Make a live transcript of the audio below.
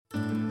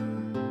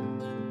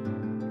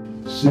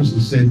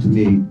Susan said to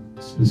me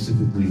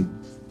specifically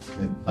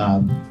that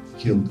Bob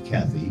killed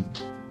Kathy.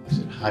 I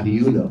said, how do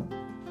you know?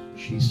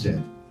 She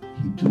said,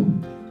 he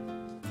told me.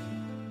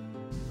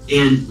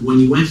 And when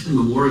you went to the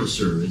memorial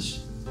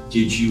service,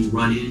 did you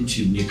run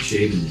into Nick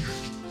Shaven there?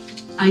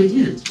 I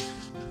did.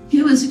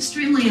 He was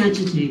extremely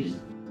agitated.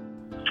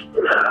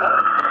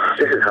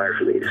 This is hard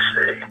for me to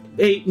say.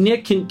 Hey,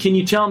 Nick, can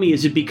you tell me,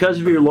 is it because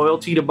of your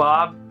loyalty to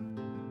Bob?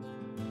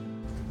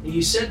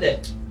 You said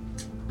that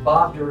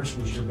Bob Durst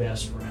was your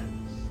best friend.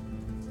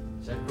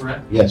 Is that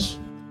correct? Yes.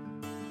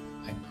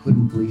 I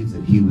couldn't believe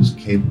that he was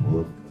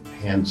capable of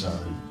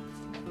hands-on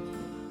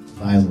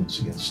violence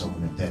against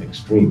someone at that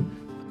extreme.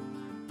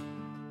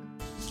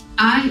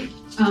 I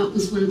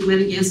was one of the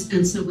wedding guests,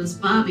 and so was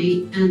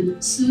Bobby,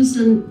 and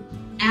Susan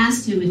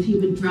asked him if he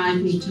would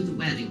drive me to the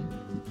wedding.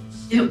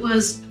 It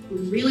was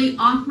really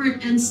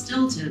awkward and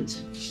stilted.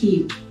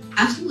 He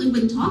absolutely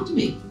wouldn't talk to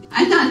me.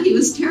 I thought he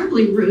was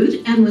terribly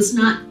rude and was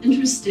not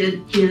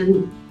interested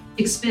in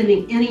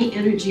expending any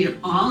energy at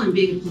all and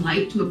being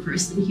polite to a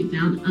person he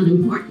found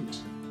unimportant.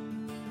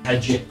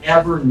 Had you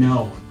ever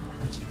known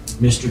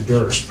Mr.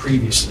 Durst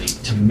previously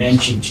to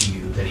mention to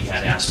you that he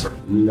had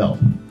Asperger's? No.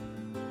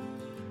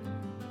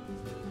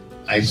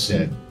 I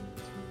said,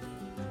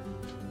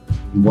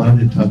 you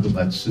wanted to talk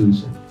about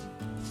Susan.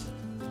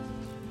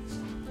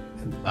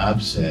 And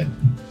Bob said,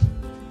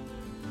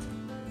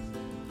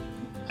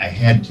 I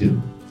had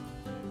to.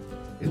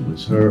 It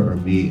was her or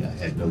me. I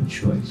had no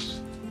choice.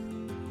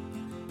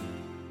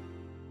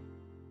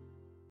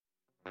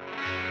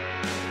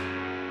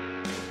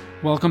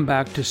 Welcome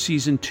back to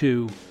Season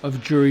 2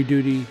 of Jury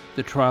Duty,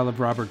 The Trial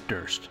of Robert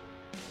Durst.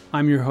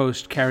 I'm your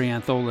host, Carrie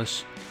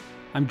Antholis.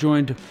 I'm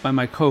joined by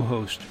my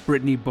co-host,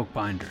 Brittany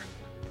Bookbinder.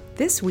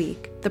 This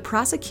week, the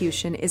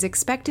prosecution is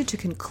expected to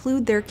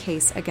conclude their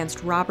case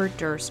against Robert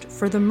Durst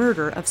for the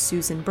murder of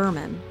Susan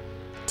Berman.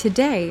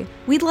 Today,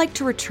 we'd like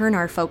to return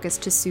our focus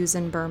to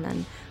Susan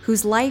Berman,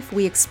 whose life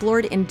we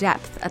explored in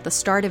depth at the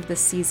start of this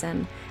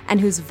season,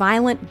 and whose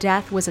violent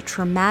death was a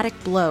traumatic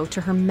blow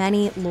to her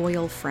many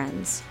loyal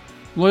friends.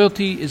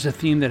 Loyalty is a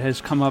theme that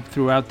has come up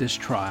throughout this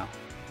trial.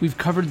 We've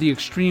covered the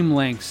extreme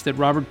lengths that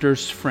Robert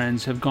Durst's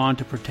friends have gone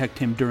to protect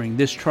him during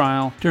this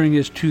trial, during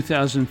his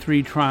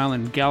 2003 trial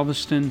in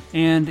Galveston,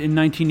 and in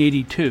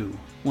 1982,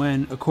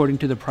 when, according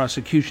to the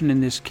prosecution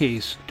in this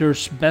case,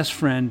 Durst's best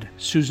friend,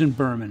 Susan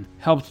Berman,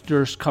 helped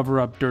Durst cover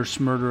up Durst's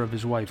murder of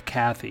his wife,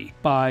 Kathy,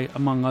 by,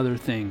 among other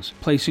things,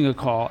 placing a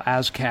call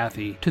as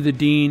Kathy to the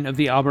dean of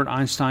the Albert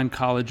Einstein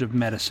College of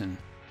Medicine.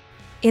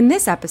 In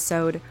this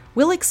episode,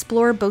 we'll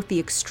explore both the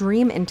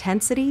extreme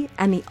intensity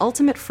and the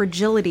ultimate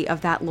fragility of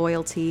that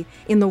loyalty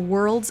in the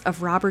worlds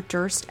of Robert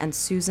Durst and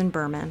Susan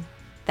Berman.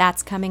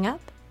 That's coming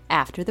up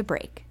after the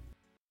break.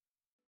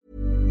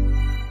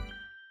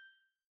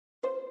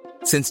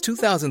 Since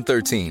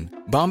 2013,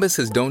 Bombas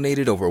has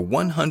donated over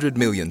 100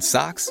 million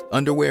socks,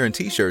 underwear, and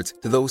T-shirts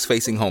to those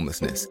facing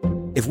homelessness.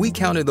 If we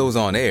counted those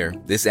on air,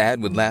 this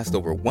ad would last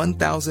over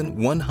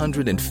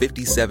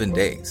 1,157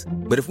 days.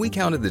 But if we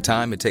counted the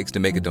time it takes to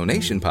make a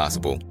donation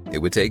possible, it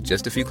would take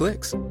just a few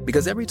clicks.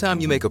 Because every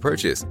time you make a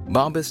purchase,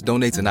 Bombas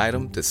donates an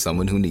item to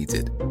someone who needs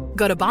it.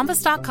 Go to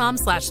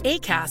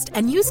bombas.com/ACAST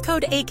and use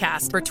code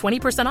ACAST for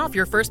 20% off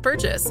your first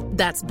purchase.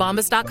 That's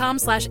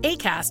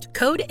bombas.com/ACAST,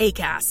 code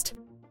ACAST.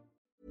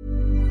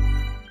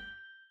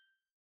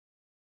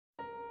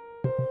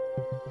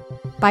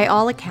 By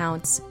all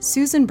accounts,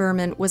 Susan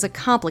Berman was a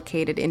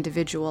complicated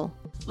individual.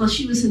 Well,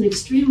 she was an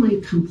extremely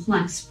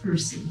complex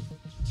person.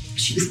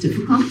 She was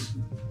difficult.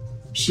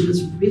 She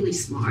was really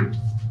smart.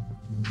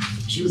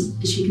 She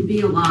could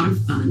be a lot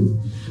of fun,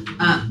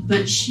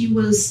 but she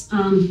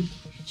wasn't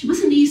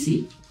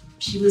easy.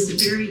 She was a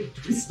very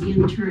twisty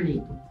and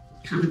turny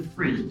kind of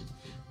friend.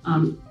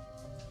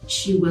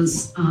 She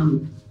was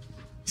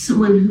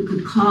someone who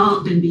could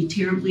call and be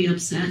terribly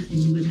upset, and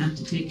you would have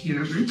to take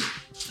care of her.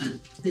 But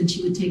then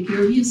she would take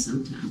care of you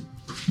sometime.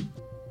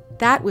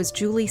 That was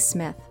Julie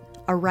Smith,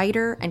 a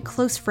writer and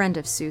close friend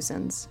of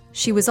Susan's.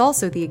 She was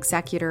also the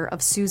executor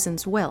of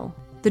Susan's will.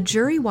 The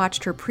jury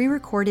watched her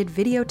pre-recorded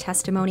video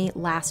testimony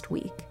last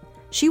week.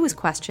 She was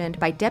questioned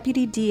by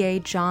Deputy DA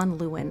John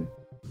Lewin.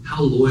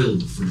 How loyal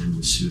of a friend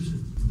was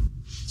Susan?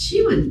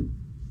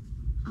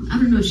 I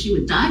don't know if she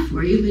would die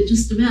for you, but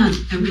just about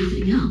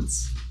everything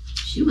else.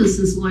 She was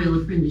as loyal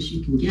a friend as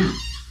you can get.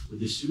 With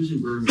the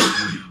Susan Berman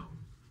you know,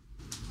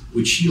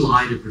 would she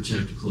lie to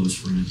protect a close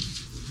friend?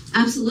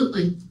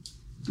 Absolutely.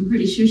 I'm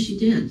pretty sure she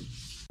did.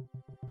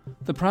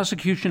 The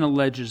prosecution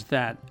alleges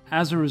that,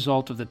 as a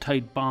result of the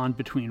tight bond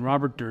between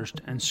Robert Durst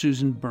and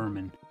Susan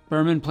Berman,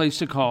 Berman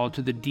placed a call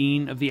to the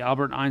dean of the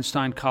Albert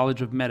Einstein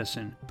College of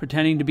Medicine,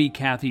 pretending to be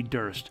Kathy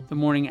Durst, the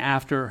morning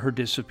after her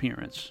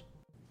disappearance.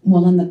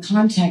 Well, in the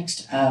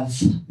context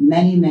of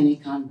many, many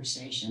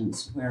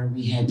conversations where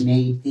we had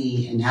made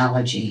the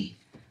analogy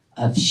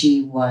of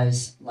she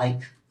was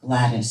like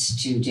Gladys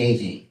to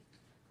Davy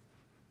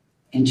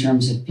in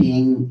terms of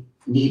being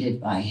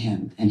needed by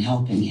him and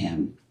helping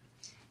him.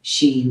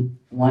 She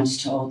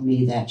once told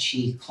me that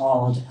she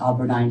called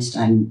Albert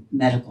Einstein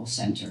Medical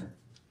Center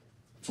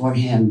for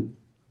him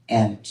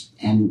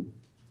and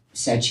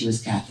said she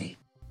was Kathy.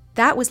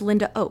 That was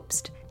Linda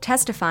Obst,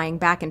 testifying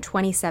back in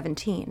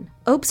 2017.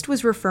 Obst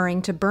was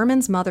referring to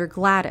Berman's mother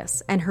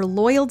Gladys and her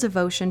loyal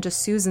devotion to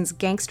Susan's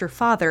gangster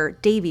father,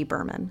 Davy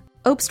Berman.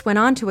 Obst went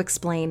on to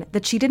explain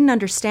that she didn't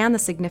understand the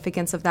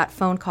significance of that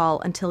phone call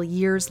until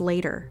years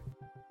later.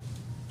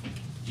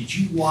 Did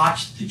you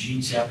watch the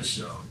Jeans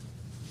episode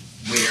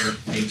where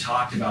they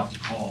talked about the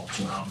call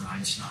to Albert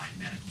Einstein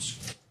Medical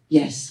School?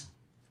 Yes.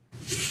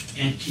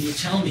 And can you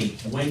tell me,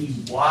 when you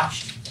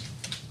watched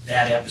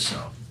that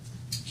episode,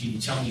 can you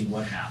tell me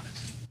what happened?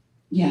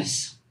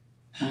 Yes.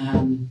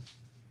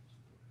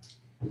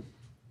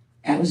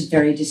 That was a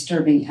very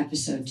disturbing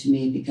episode to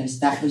me because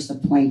that was the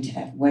point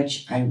at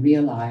which I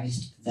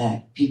realized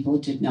that people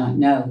did not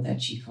know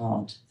that she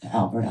called the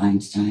Albert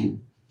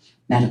Einstein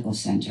Medical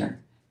Center,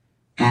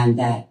 and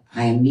that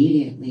I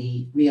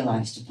immediately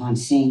realized upon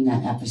seeing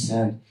that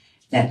episode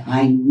that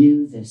I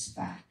knew this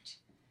fact.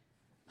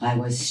 I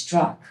was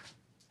struck.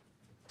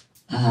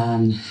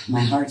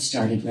 My heart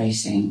started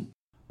racing.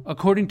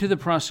 According to the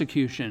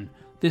prosecution,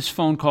 this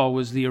phone call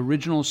was the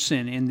original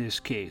sin in this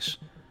case.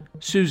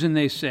 Susan,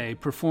 they say,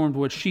 performed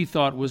what she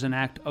thought was an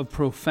act of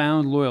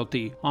profound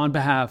loyalty on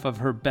behalf of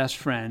her best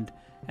friend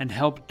and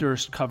helped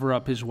Durst cover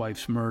up his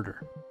wife's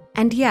murder.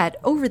 And yet,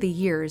 over the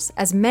years,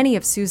 as many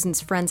of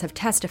Susan's friends have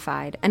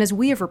testified, and as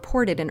we have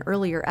reported in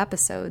earlier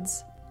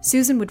episodes,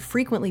 Susan would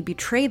frequently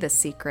betray this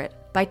secret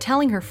by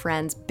telling her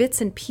friends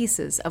bits and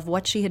pieces of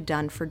what she had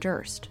done for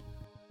Durst.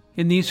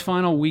 In these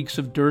final weeks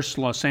of Durst's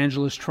Los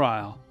Angeles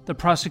trial, the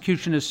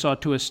prosecution has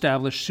sought to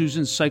establish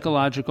Susan's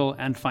psychological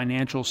and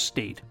financial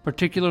state,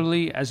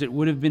 particularly as it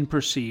would have been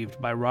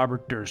perceived by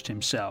Robert Durst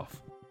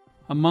himself.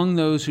 Among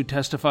those who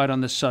testified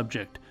on the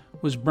subject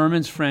was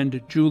Berman's friend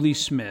Julie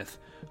Smith,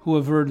 who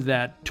averred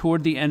that,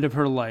 toward the end of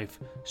her life,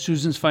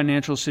 Susan's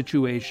financial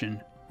situation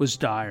was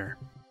dire.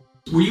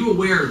 Were you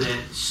aware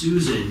that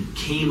Susan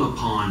came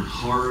upon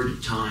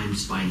hard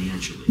times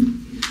financially?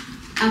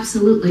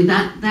 Absolutely.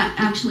 That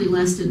actually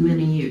lasted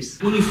many years.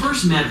 When you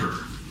first met her,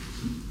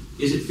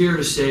 is it fair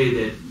to say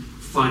that,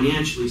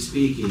 financially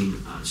speaking,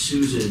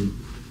 Susan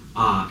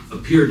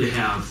appeared to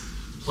have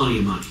plenty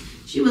of money?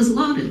 She was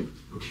loaded.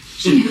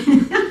 Okay.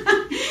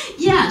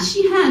 Yeah,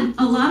 she had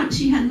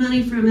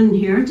money from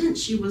inheritance.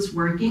 She was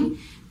working,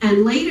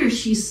 and later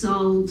she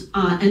sold,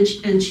 and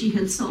she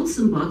had sold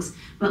some books,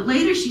 but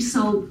later she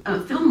sold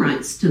film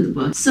rights to the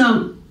books.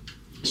 So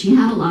she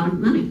had a lot of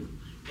money.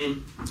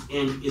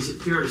 And is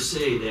it fair to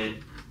say that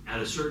at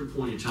a certain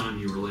point in time in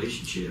your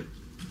relationship,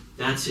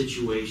 that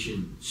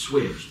situation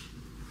switched,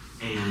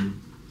 and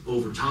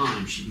over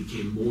time she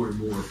became more and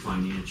more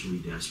financially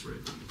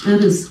desperate?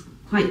 That is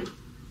quite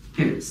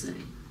fair to say.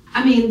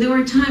 I mean, there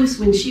were times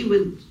when she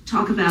would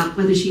talk about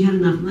whether she had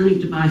enough money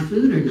to buy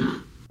food or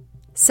not.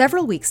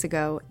 Several weeks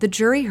ago, the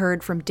jury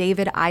heard from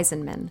David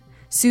Eisenman,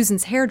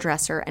 Susan's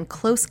hairdresser and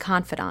close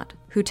confidant,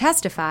 who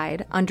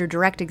testified, under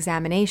direct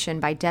examination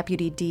by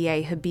Deputy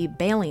DA Habib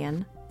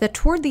Balian, that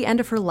toward the end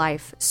of her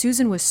life,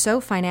 Susan was so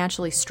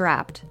financially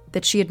strapped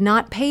that she had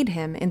not paid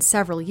him in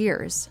several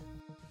years.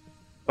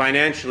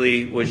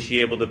 Financially, was she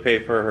able to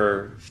pay for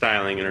her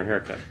styling and her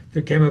haircut?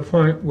 There came a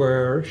point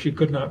where she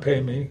could not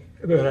pay me,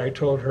 but I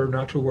told her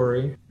not to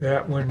worry,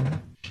 that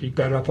when she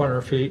got up on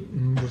her feet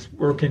and was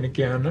working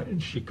again,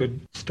 she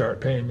could start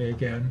paying me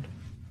again.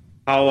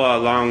 How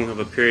long of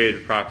a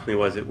period approximately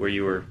was it where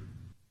you were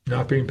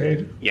not being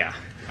paid? Yeah,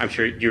 I'm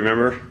sure. Do you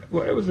remember?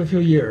 Well, it was a few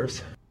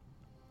years.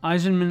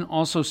 Eisenman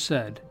also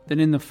said that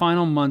in the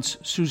final months,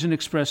 Susan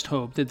expressed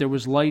hope that there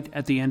was light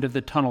at the end of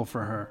the tunnel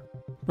for her.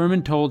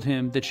 Berman told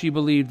him that she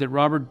believed that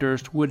Robert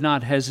Durst would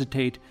not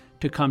hesitate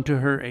to come to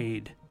her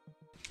aid.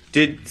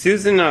 Did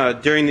Susan,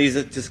 during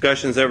these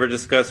discussions, ever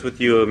discuss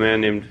with you a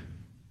man named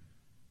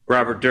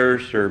Robert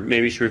Durst, or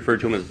maybe she referred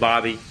to him as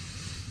Bobby?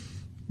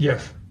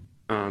 Yes.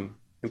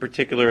 In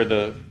particular,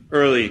 the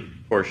early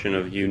portion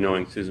of you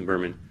knowing Susan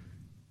Berman.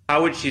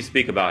 How would she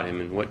speak about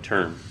him, in what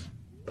terms?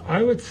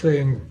 I would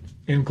say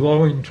in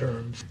glowing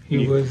terms.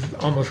 He was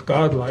almost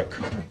godlike.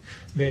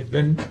 They'd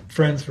been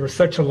friends for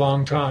such a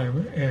long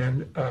time,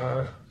 and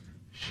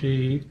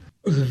she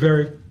was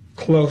very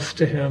close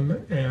to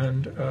him,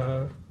 and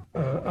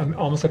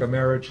almost like a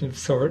marriage of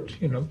sort,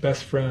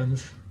 best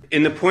friends.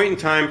 In the point in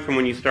time from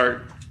when you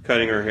start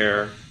cutting her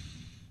hair,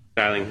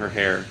 styling her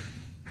hair,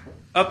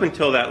 up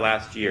until that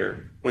last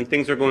year, when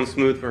things are going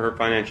smooth for her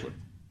financially,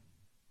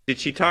 did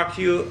she talk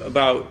to you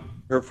about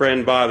her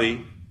friend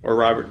Bobby or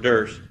Robert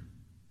Durst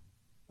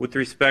with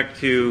respect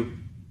to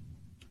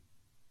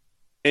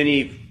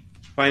any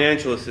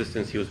financial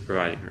assistance he was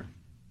providing her?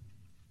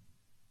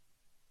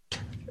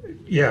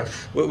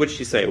 Yes. What would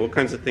she say? What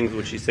kinds of things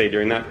would she say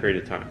during that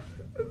period of time?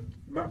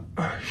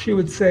 She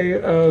would say,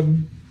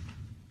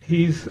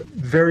 he's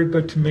very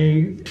good to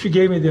me. She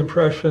gave me the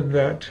impression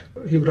that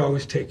he would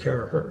always take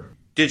care of her.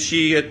 Did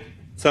she at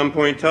some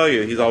point tell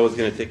you he's always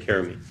going to take care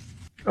of me?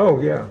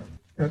 Oh, yeah,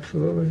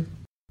 absolutely.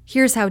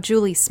 Here's how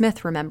Julie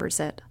Smith remembers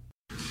it.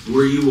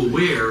 Were you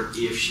aware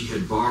if she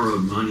had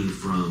borrowed money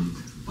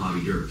from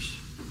Bobby Durst?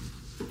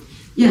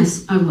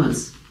 Yes, I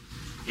was.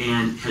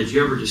 And had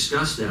you ever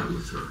discussed that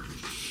with her?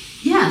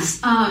 Yes,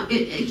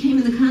 it came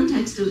in the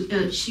context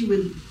of she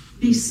would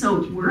be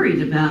so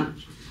worried about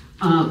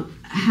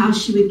how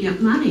she would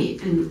get money,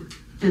 and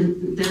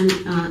then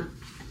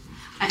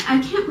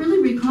I can't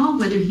really recall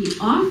whether he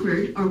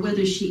offered or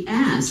whether she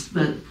asked,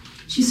 but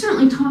she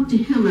certainly talked to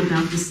him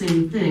about the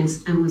same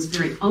things and was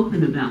very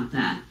open about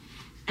that.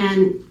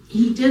 And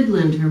he did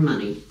lend her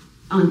money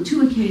on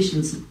 2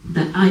 occasions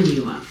that I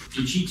knew of.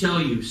 Did she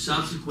tell you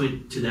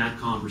subsequent to that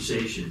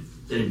conversation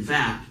that in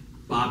fact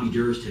Bobby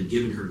Durst had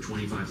given her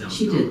 $25,000?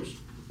 She did.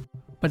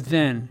 But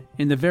then,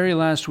 in the very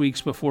last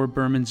weeks before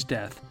Berman's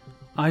death,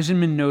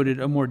 Eisenman noted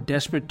a more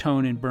desperate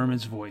tone in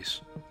Berman's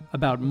voice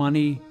about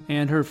money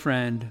and her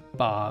friend,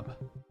 Bob.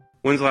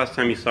 When's the last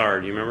time you saw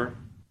her? Do you remember?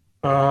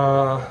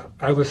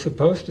 I was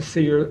supposed to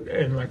see her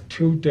in like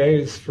 2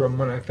 days from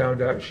when I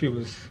found out she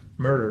was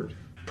murdered.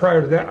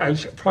 Prior to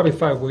that, probably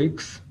 5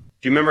 weeks.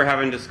 Do you remember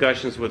having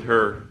discussions with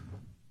her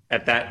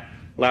at that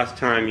last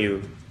time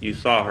you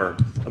saw her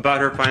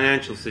about her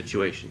financial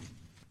situation?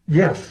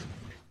 Yes.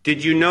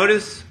 Did you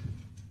notice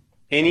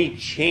any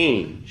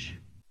change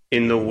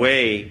in the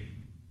way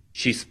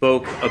she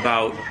spoke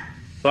about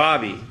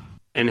Bobby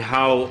and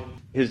how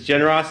his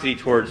generosity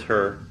towards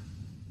her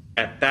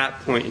at that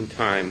point in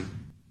time?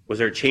 Was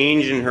there a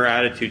change in her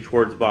attitude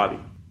towards Bobby?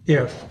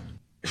 Yes.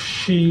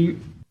 She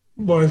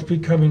was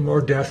becoming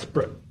more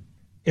desperate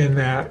in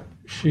that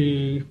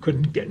she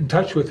couldn't get in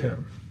touch with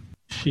him.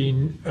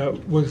 She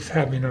was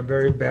having a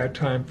very bad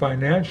time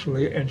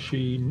financially, and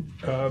she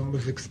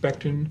was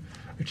expecting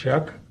a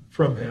check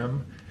from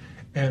him,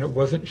 and it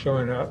wasn't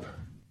showing up.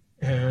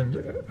 And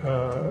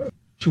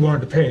she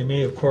wanted to pay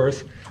me, of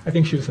course. I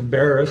think she was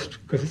embarrassed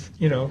because,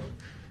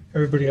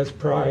 everybody has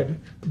pride.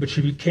 But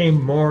she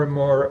became more and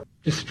more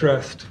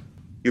distressed.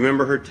 You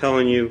remember her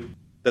telling you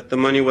that the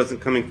money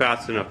wasn't coming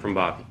fast enough from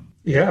Bobby?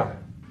 Yeah.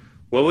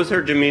 What was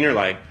her demeanor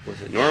like? Was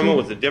it normal?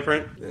 Was it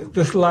different?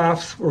 The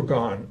laughs were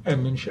gone. I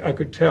mean, I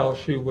could tell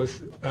she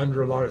was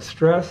under a lot of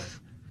stress,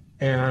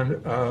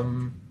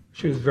 and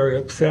she was very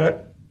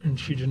upset, and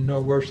she didn't know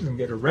where she was going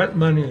to get her rent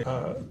money,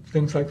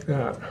 things like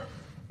that.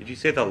 Did you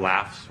say the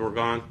laughs were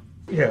gone?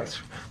 Yes.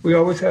 We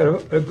always had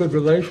a good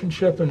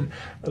relationship and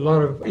a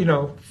lot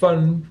of,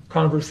 fun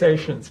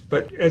conversations.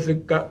 But as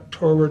it got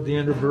toward the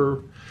end of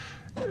her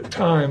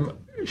time,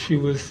 she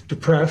was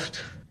depressed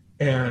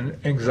and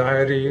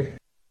anxiety.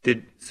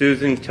 Did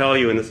Susan tell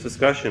you in this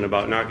discussion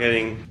about not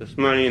getting this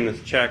money and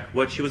this check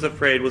what she was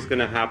afraid was going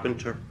to happen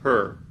to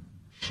her?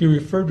 She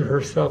referred to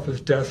herself as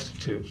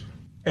destitute,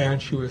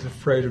 and she was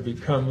afraid of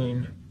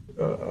becoming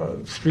a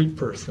street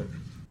person.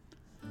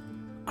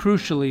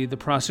 Crucially, the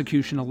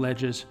prosecution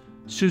alleges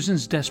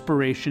Susan's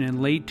desperation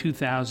in late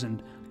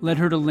 2000 led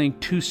her to link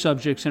 2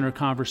 subjects in her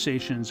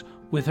conversations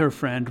with her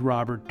friend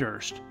Robert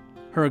Durst: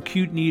 her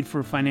acute need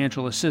for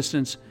financial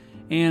assistance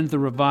and the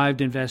revived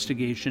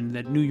investigation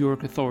that New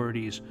York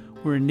authorities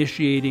were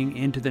initiating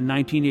into the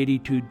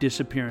 1982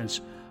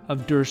 disappearance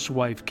of Durst's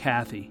wife,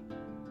 Kathy.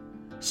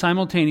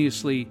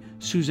 Simultaneously,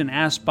 Susan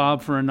asked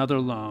Bob for another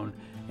loan,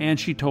 and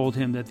she told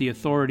him that the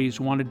authorities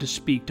wanted to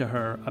speak to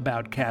her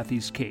about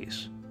Kathy's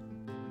case.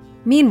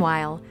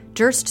 Meanwhile,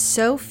 Durst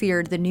so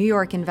feared the New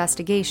York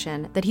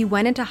investigation that he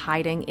went into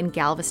hiding in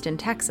Galveston,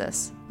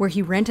 Texas, where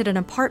he rented an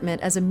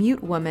apartment as a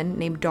mute woman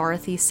named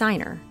Dorothy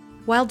Siner.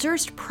 While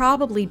Durst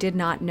probably did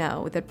not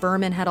know that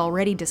Berman had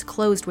already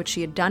disclosed what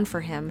she had done for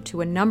him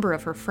to a number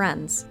of her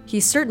friends, he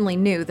certainly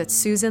knew that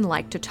Susan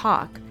liked to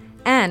talk,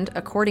 and,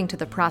 according to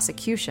the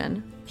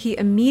prosecution, he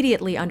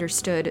immediately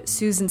understood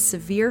Susan's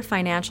severe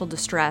financial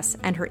distress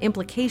and her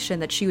implication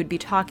that she would be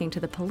talking to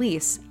the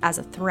police as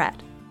a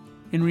threat.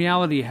 In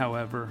reality,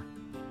 however,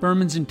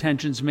 Berman's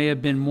intentions may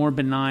have been more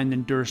benign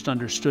than Durst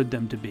understood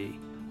them to be.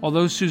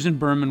 Although Susan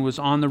Berman was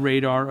on the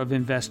radar of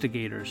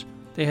investigators,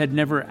 they had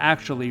never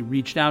actually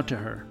reached out to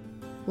her.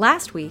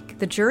 Last week,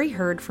 the jury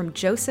heard from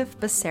Joseph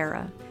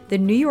Becerra, the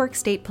New York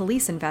State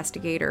police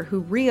investigator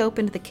who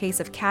reopened the case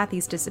of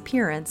Kathy's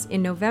disappearance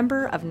in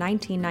November of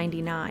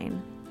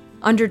 1999.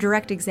 Under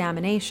direct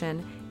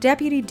examination,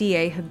 Deputy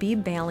DA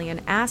Habib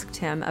Balian asked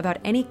him about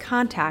any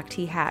contact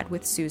he had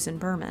with Susan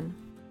Berman.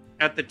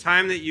 At the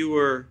time that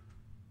you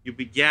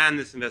began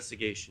this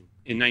investigation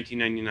in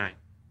 1999,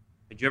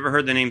 had you ever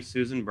heard the name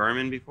Susan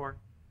Berman before?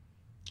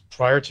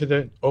 Prior to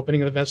the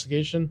opening of the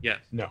investigation? Yes.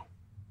 No.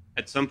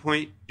 At some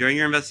point during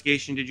your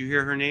investigation, did you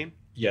hear her name?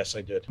 Yes,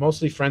 I did.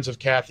 Mostly friends of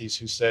Kathy's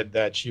who said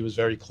that she was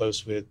very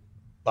close with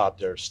Bob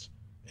Durst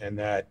and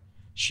that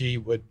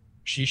she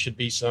should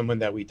be someone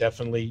that we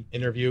definitely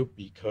interview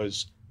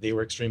because they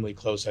were extremely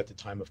close at the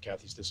time of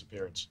Kathy's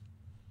disappearance.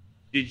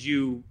 Did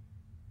you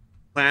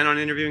plan on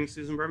interviewing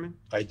Susan Berman?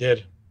 I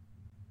did.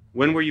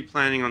 When were you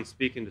planning on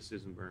speaking to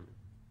Susan Berman?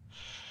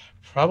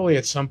 Probably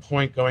at some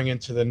point going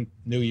into the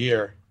new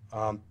year.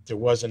 There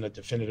wasn't a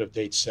definitive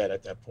date set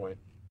at that point.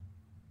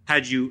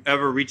 Had you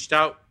ever reached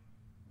out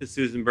to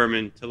Susan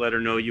Berman to let her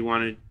know you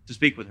wanted to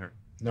speak with her?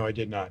 No, I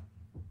did not.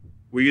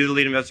 Were you the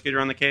lead investigator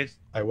on the case?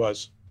 I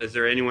was. Is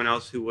there anyone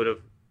else who would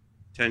have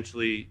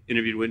potentially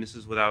interviewed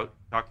witnesses without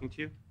talking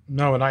to you?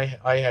 No, and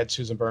I had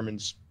Susan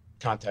Berman's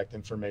contact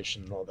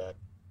information and all that.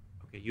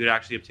 Okay, you had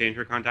actually obtained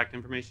her contact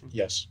information?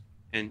 Yes.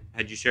 And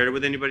had you shared it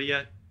with anybody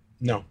yet?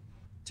 No.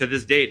 To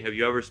this date, have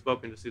you ever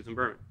spoken to Susan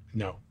Berman?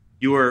 No.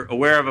 You were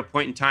aware of a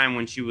point in time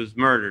when she was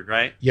murdered,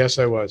 right? Yes,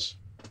 I was.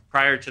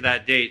 Prior to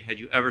that date, had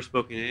you ever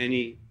spoken to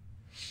any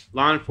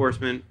law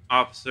enforcement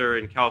officer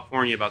in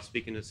California about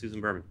speaking to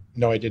Susan Berman?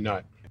 No, I did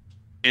not.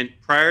 And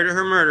prior to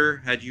her murder,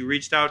 had you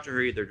reached out to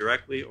her either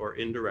directly or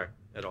indirectly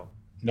at all?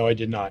 No, I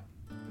did not.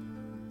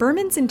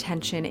 Berman's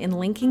intention in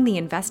linking the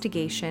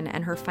investigation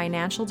and her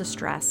financial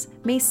distress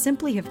may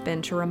simply have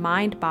been to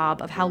remind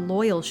Bob of how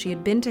loyal she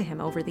had been to him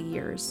over the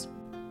years.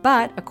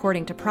 But,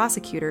 according to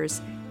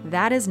prosecutors,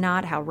 that is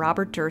not how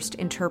Robert Durst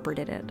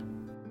interpreted it.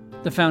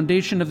 The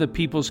foundation of the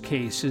people's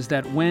case is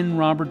that when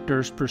Robert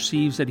Durst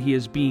perceives that he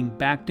is being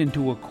backed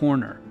into a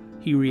corner,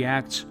 he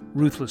reacts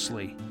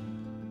ruthlessly.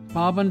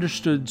 Bob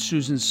understood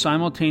Susan's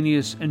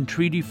simultaneous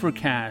entreaty for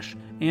cash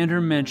and her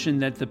mention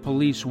that the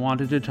police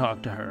wanted to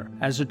talk to her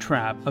as a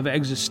trap of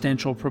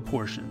existential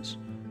proportions.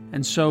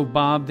 And so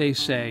Bob, they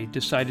say,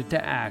 decided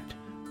to act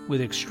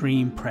with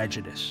extreme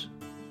prejudice.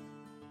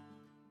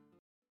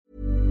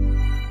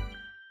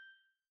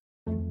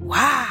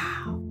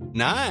 Wow.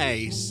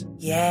 Nice.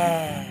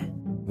 Yeah.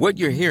 What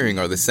you're hearing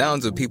are the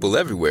sounds of people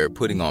everywhere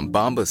putting on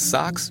Bombas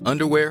socks,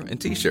 underwear, and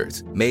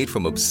T-shirts made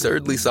from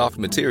absurdly soft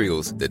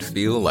materials that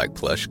feel like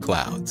plush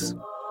clouds.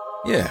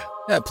 Yeah,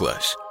 that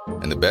plush.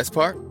 And the best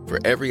part? For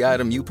every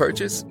item you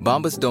purchase,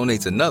 Bombas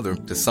donates another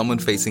to someone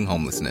facing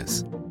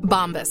homelessness.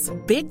 Bombas.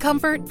 Big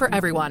comfort for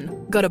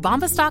everyone. Go to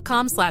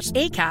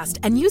bombas.com/ACAST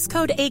and use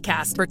code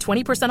ACAST for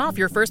 20% off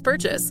your first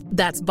purchase.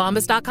 That's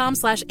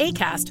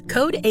bombas.com/ACAST.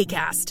 Code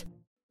ACAST.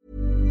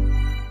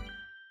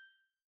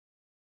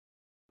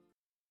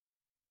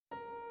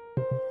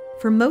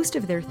 For most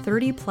of their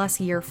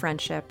 30-plus-year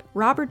friendship,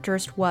 Robert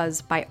Durst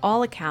was, by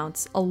all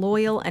accounts, a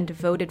loyal and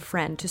devoted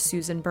friend to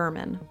Susan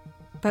Berman.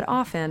 But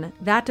often,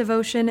 that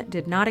devotion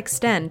did not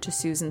extend to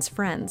Susan's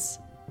friends.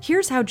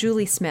 Here's how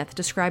Julie Smith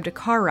described a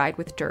car ride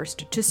with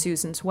Durst to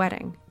Susan's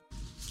wedding.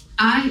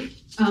 I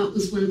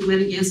was one of the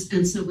wedding guests,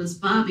 and so was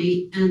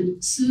Bobby,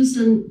 and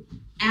Susan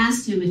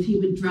asked him if he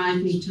would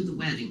drive me to the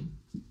wedding,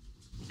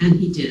 and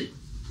he did.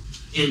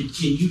 And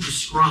can you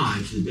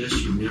describe, to the best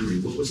of your memory,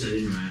 what was that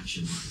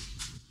interaction like?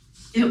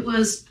 It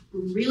was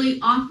really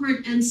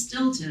awkward and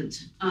stilted.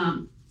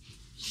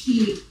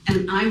 He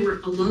and I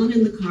were alone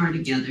in the car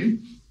together,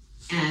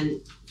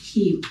 and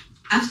he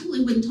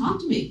absolutely wouldn't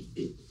talk to me.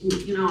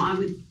 You know, I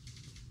would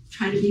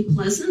try to be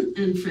pleasant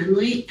and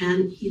friendly,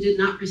 and he did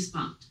not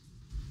respond.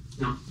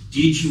 Now,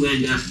 did you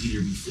end up,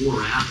 either before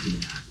or after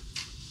that,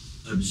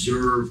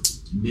 observe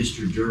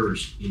Mr.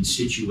 Durst in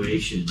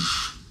situations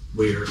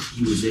where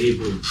he was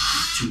able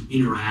to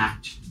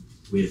interact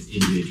with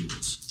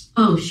individuals?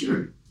 Oh,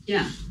 sure,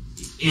 yeah.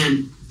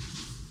 And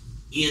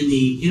in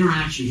the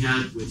interaction you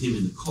had with him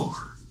in the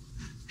car,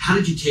 how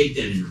did you take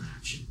that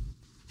interaction?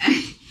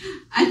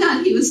 I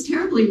thought he was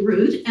terribly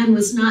rude and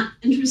was not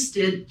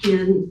interested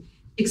in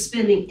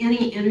expending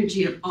any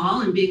energy at all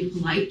and being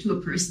polite to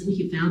a person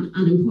he found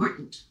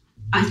unimportant.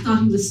 I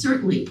thought he was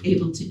certainly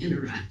able to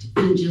interact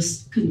and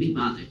just couldn't be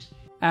bothered.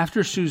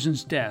 After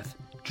Susan's death,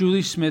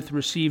 Julie Smith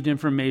received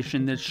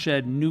information that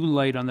shed new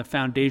light on the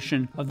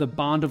foundation of the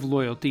bond of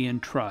loyalty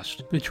and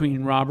trust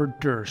between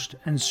Robert Durst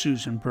and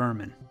Susan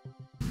Berman.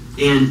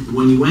 And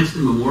when you went to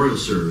the memorial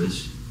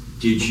service,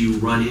 did you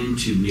run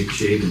into Nick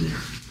Shaven there?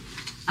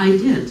 I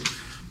did.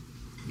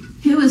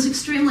 He was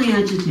extremely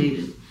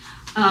agitated.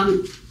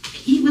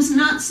 He was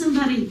not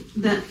somebody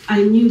that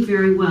I knew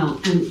very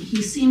well, and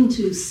he seemed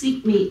to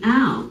seek me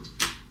out,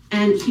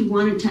 and he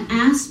wanted to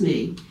ask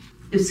me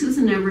if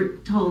Susan ever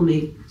told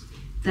me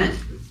that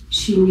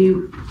she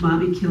knew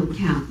Bobby killed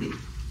Kathy,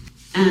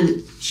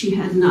 and she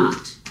had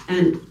not.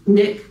 And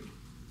Nick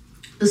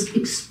was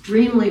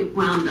extremely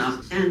wound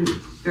up and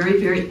very,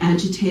 very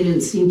agitated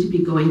and seemed to be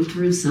going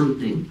through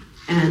something.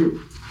 And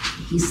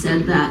he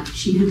said that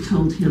she had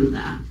told him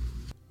that.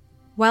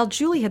 While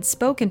Julie had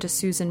spoken to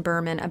Susan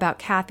Berman about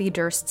Kathy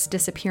Durst's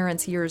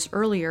disappearance years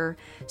earlier,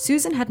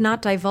 Susan had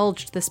not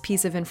divulged this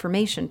piece of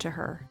information to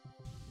her.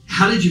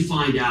 How did you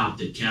find out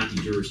that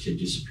Kathy Durst had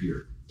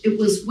disappeared? It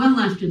was well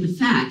after the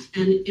fact,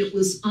 and it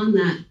was on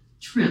that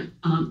trip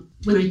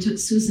when I took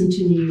Susan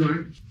to New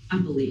York, I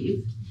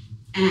believe,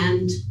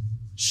 and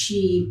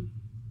she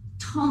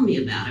told me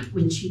about it.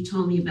 When she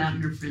told me about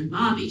her friend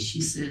Bobby,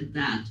 she said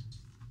that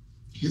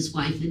his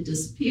wife had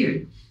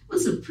disappeared. It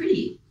was a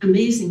pretty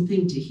amazing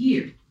thing to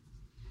hear.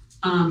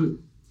 And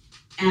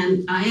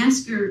I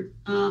asked her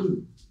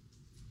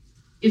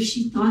if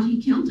she thought he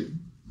killed her,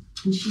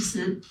 and she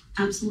said,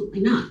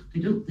 absolutely not. I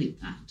don't think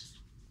that.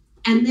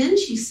 And then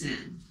she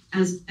said,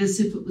 as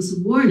if it was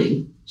a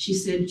warning, she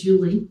said,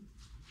 Julie,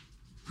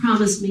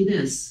 promise me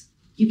this.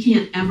 You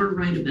can't ever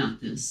write about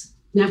this.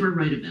 Never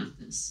write about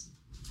this.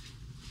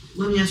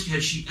 Let me ask you,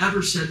 had she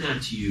ever said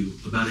that to you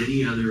about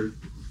any other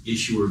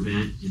issue or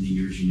event in the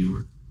years you knew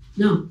her?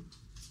 No.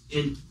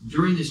 And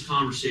during this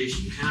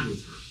conversation you had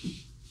with her,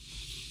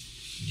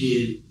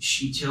 did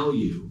she tell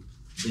you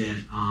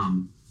that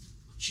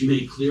she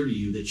made clear to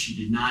you that she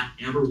did not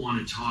ever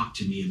want to talk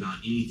to me about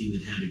anything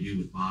that had to do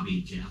with Bobby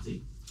and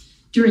Kathy?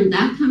 During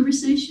that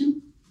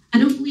conversation, I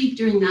don't believe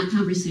during that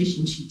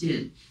conversation she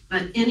did,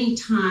 but any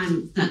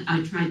time that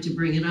I tried to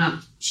bring it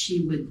up,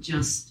 she would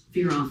just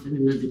veer off in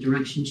another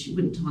direction. She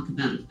wouldn't talk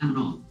about it at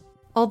all.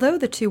 Although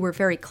the two were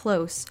very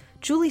close,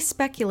 Julie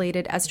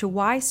speculated as to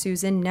why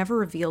Susan never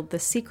revealed the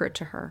secret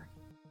to her.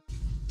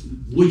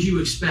 Would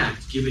you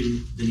expect,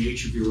 given the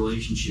nature of your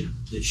relationship,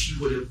 that she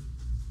would have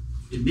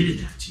admitted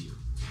that to you?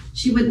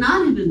 She would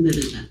not have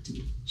admitted that to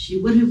me. She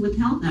would have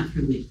withheld that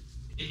from me.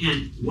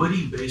 And what do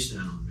you base that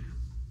on, ma'am?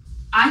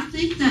 I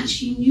think that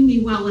she knew me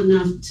well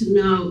enough to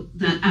know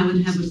that I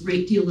would have a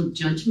great deal of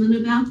judgment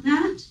about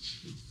that,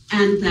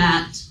 and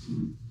that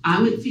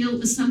I would feel it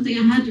was something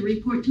I had to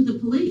report to the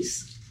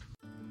police.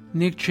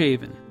 Nick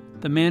Chavin,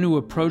 the man who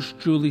approached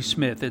Julie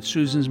Smith at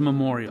Susan's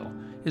memorial,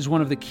 is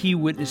one of the key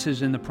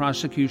witnesses in the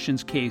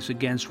prosecution's case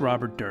against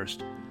Robert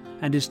Durst,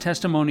 and his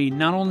testimony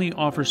not only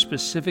offers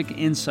specific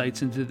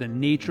insights into the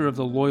nature of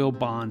the loyal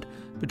bond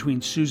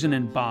between Susan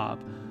and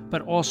Bob,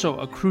 but also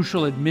a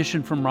crucial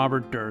admission from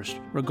Robert Durst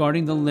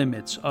regarding the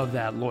limits of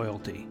that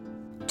loyalty.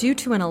 Due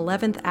to an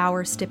 11th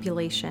hour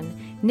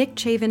stipulation, Nick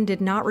Chavin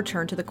did not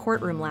return to the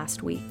courtroom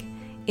last week.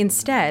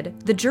 Instead,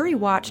 the jury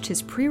watched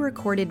his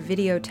pre-recorded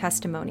video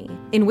testimony,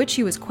 in which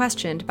he was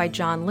questioned by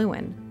John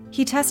Lewin.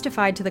 He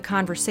testified to the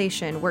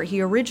conversation where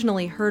he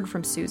originally heard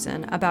from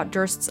Susan about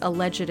Durst's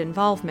alleged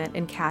involvement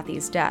in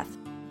Kathy's death.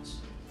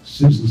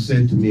 Susan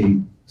said to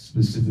me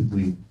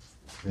specifically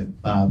that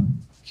Bob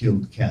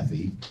killed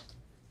Kathy,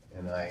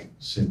 and I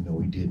said, no,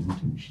 he didn't.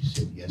 And she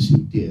said, yes, he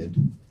did.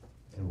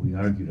 And we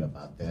argued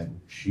about that. And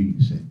she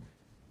said,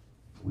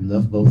 we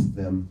love both of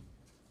them.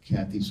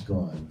 Kathy's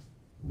gone.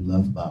 We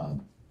love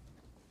Bob.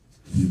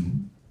 We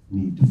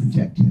need to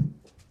protect him.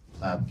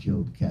 Bob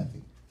killed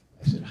Kathy.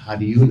 I said, how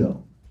do you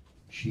know?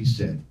 She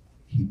said,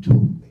 he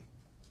told me.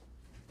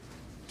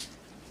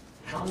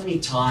 How many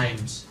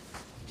times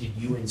did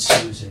you and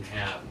Susan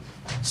have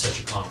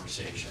such a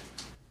conversation?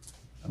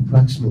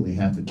 Approximately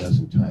half a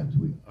dozen times.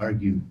 We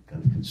argued on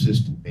a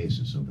consistent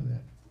basis over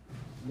that.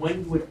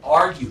 When you would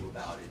argue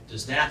about it,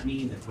 does that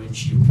mean that when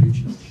she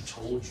originally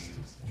told you,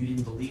 you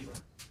didn't believe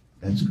her?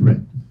 That's correct.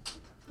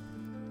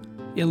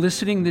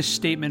 Eliciting this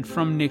statement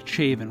from Nick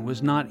Chavin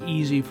was not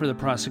easy for the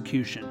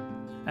prosecution.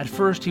 At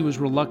first, he was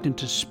reluctant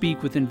to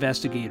speak with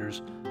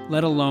investigators,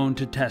 let alone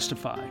to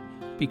testify,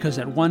 because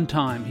at one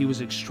time he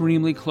was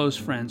extremely close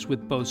friends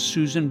with both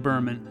Susan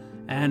Berman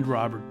and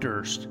Robert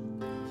Durst.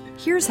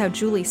 Here's how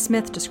Julie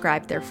Smith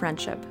described their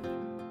friendship.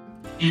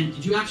 And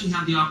did you actually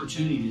have the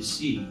opportunity to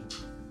see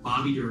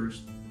Bobby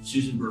Durst,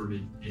 Susan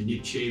Berman, and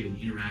Nick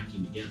Chavin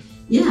interacting together?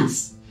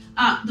 Yes.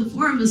 The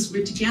four of us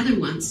were together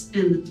once,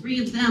 and the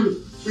three of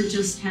them were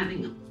just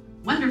having a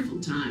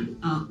wonderful time,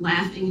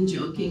 laughing and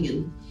joking,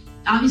 and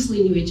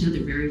obviously knew each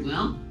other very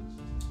well.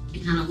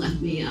 It kind of left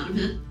me out of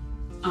it.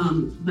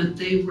 But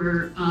they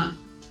were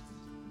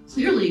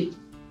clearly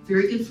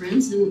very good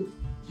friends and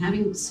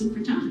having a super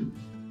time.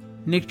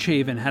 Nick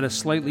Chavin had a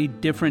slightly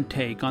different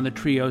take on the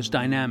trio's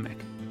dynamic.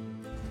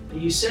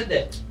 You said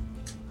that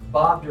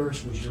Bob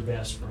Durst was your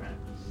best friend.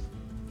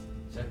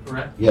 Is that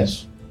correct?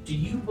 Yes. Do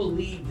you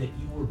believe that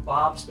you were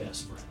Bob's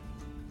best friend?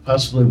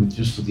 Possibly,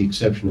 with the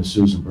exception of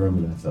Susan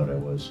Berman, I thought I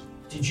was.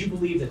 Did you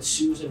believe that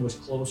Susan was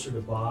closer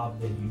to Bob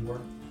than you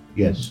were?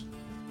 Yes.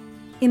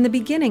 In the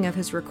beginning of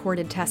his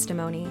recorded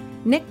testimony,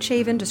 Nick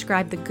Chavin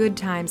described the good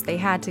times they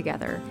had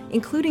together,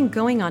 including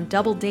going on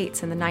double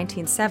dates in the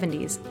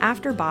 1970s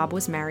after Bob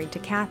was married to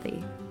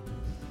Kathy.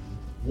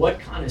 What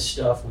kind of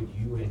stuff would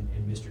you and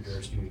Mr.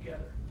 Durst do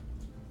together?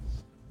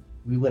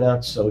 We went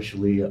out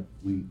socially.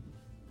 We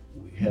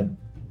had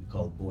what we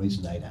called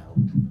boys' night out,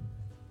 and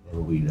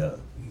we'd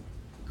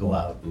go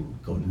out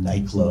and go to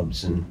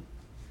nightclubs and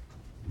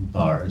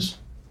bars.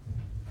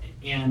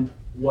 And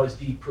was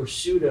the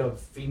pursuit of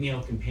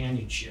female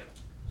companionship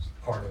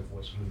part of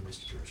what you and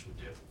Mr. Durst would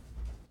do?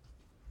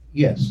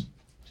 Yes,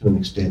 to an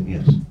extent,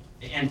 yes.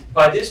 And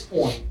by this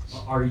point,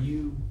 are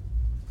you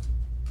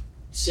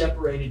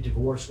separated,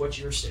 divorced? What's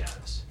your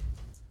status?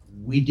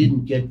 We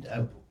didn't get,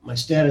 my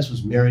status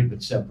was married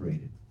but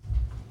separated.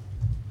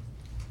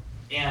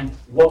 And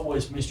what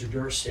was Mr.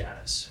 Durst's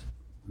status?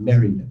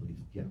 Married, I believe,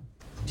 yeah.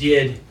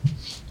 Did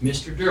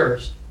Mr.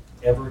 Durst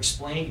ever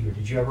explain to you, or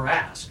did you ever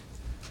ask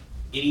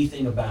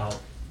anything about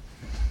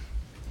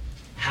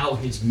how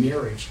his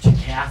marriage to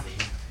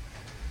Kathy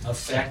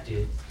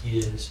affected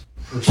his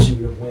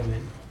pursuit of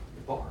women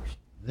at bars?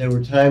 There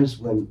were times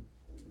when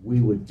we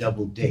would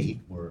double date,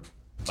 where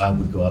Bob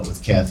would go out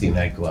with Kathy and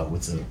I'd go out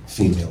with a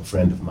female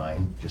friend of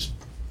mine, just,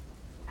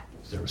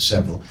 there were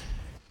several.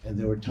 And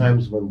there were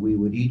times when we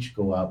would each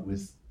go out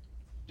with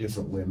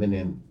different women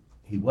and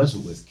he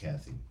wasn't with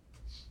Kathy.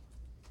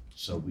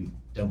 So we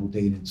double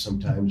dated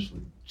sometimes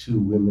with two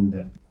women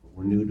that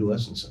were new to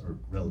us, or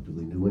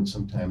relatively new, and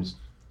sometimes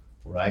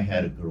where I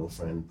had a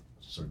girlfriend,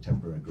 sort of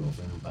temporary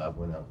girlfriend, and Bob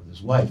went out with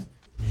his wife.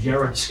 Did you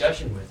ever have a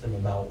discussion with him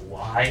about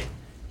why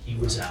he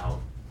was out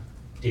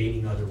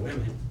dating other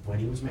women when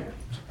he was married?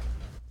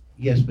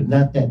 Yes, but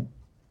not that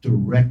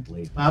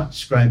directly. Bob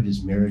described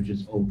his marriage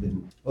as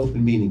open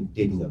meaning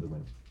dating other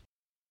women.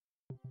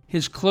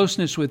 His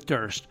closeness with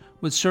Durst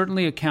would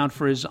certainly account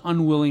for his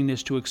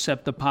unwillingness to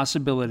accept the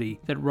possibility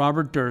that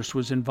Robert Durst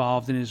was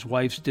involved in his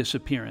wife's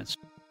disappearance.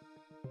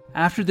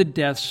 After the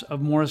deaths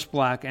of Morris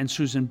Black and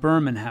Susan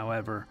Berman,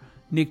 however,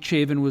 Nick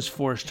Chavin was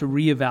forced to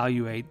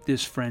reevaluate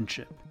this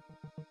friendship.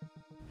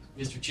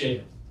 Mr.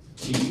 Chavin,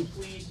 can you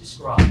please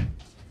describe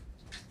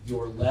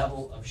your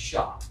level of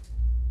shock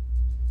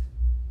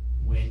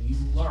when you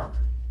learned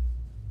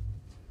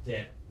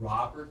that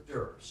Robert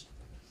Durst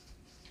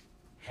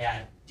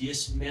had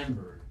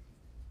dismembered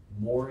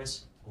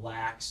Morris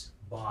Black's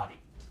body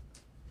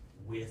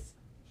with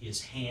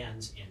his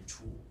hands and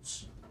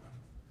tools?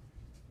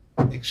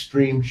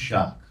 Extreme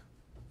shock.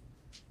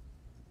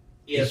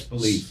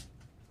 Disbelief.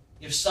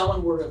 If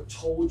someone were to have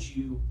told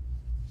you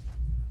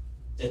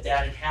that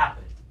that had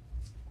happened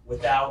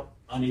without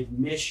an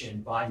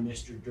admission by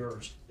Mr.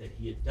 Durst that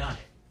he had done it,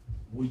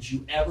 would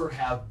you ever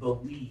have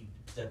believed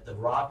that the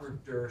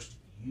Robert Durst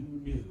you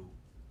knew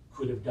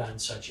could have done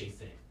such a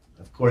thing?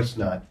 Of course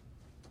not.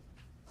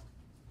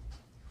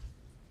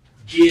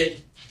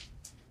 Did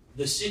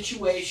the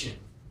situation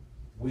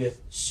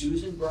with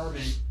Susan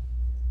Berman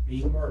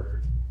being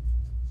murdered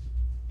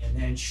and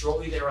then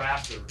shortly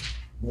thereafter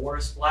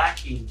Morris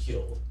Black being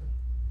killed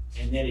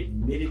and then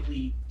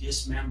admittedly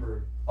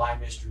dismembered by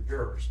Mr.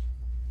 Durst,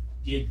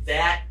 did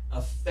that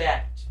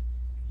affect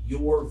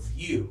your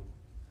view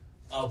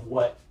of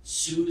what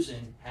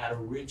Susan had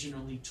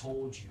originally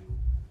told you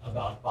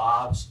about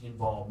Bob's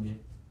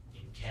involvement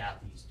in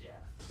Kathy's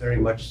death? Very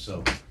much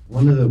so.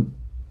 One of the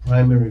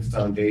primary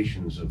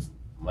foundations of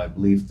my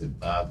belief that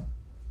Bob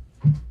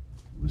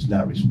was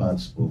not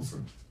responsible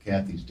for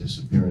Kathy's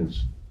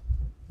disappearance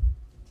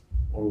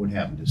or what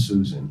happened to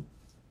Susan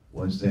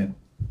was that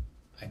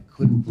I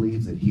couldn't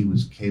believe that he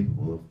was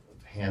capable of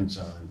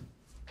hands-on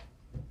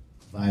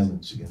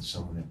violence against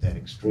someone at that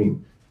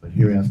extreme. But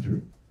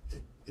hereafter,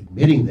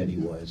 admitting that he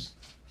was,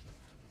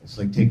 it's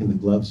like taking the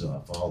gloves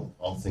off.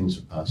 All things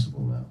are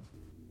possible now.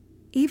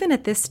 Even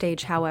at this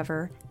stage,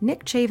 however,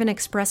 Nick Chavin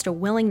expressed a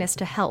willingness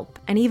to help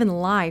and even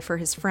lie for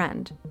his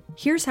friend.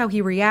 Here's how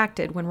he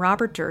reacted when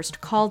Robert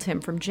Durst called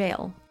him from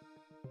jail.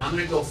 I'm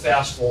going to go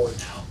fast forward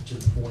now to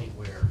the point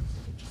where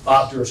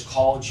Bob Durst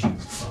called you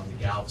from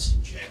the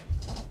Galveston jail.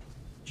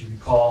 Do you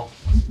recall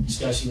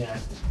discussing that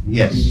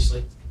Yes.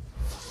 previously?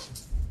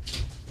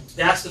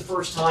 That's the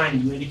first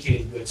time you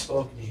indicated you had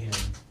spoken to him,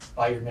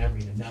 by your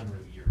memory, in a number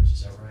of years.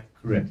 Is that right?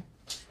 Correct.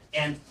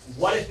 And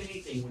what, if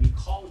anything, when he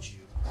called you,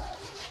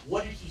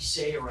 what did he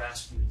say or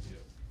ask you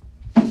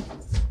to do?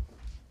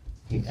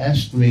 He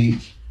asked me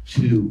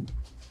to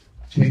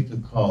take the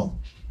call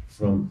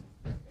from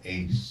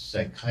a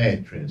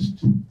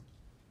psychiatrist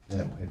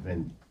that had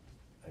been,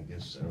 I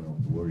guess, I don't know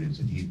what the word is,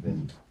 that he'd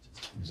been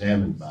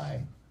examined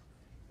by.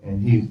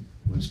 And he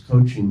was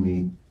coaching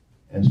me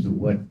as to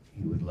what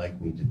he would like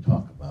me to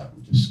talk about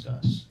and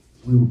discuss.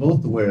 We were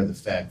both aware of the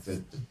fact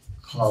that the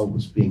call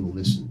was being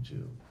listened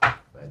to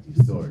by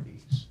the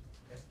authorities.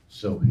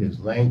 So his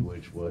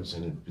language was,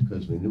 and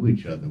because we knew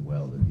each other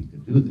well, that he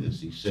could do this,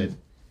 he said,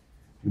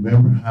 "You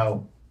remember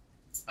how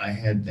I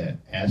had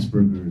that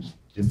Asperger's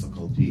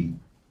difficulty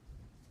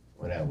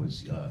when I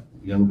was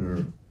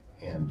younger?"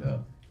 And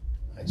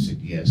I said,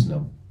 "Yes."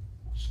 No,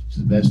 to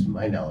the best of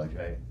my knowledge,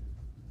 I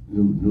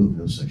knew of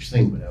no such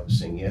thing, but I was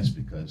saying yes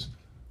because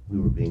we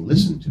were being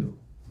listened to.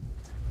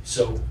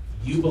 So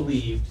you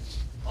believed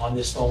on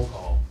this phone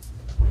call,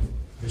 when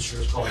Mr.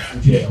 was calling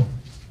from jail,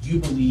 you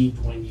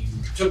believed when you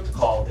took the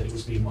call that it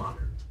was being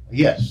monitored?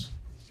 Yes,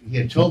 he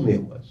had told me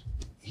it was.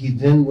 He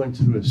then went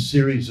through a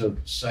series of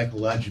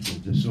psychological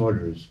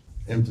disorders,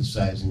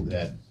 emphasizing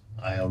that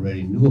I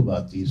already knew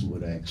about these and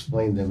would I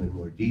explain them in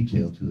more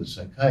detail to the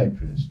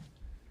psychiatrist.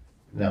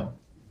 Now,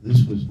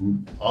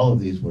 all of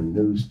these were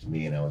news to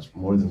me, and I was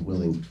more than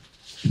willing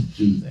to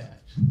do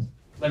that.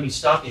 Let me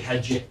stop you.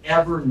 Had you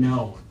ever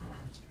known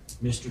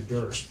Mr.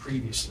 Durst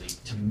previously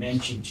to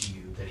mention to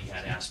you that he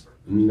had Asperger's?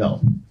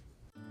 No.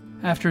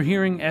 After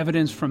hearing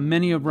evidence from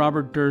many of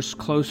Robert Durst's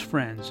close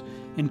friends,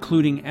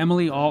 including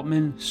Emily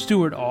Altman,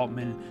 Stuart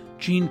Altman,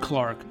 Gene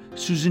Clark,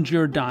 Susan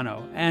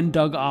Giordano, and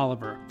Doug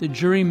Oliver, the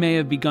jury may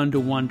have begun to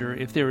wonder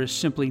if there is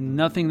simply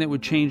nothing that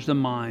would change the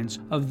minds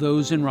of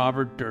those in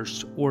Robert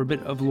Durst's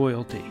orbit of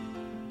loyalty.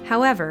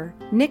 However,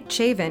 Nick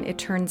Chavin, it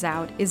turns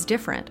out, is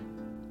different.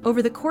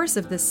 Over the course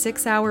of this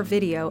 6-hour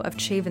video of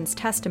Chavin's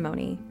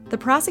testimony, the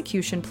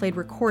prosecution played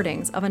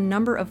recordings of a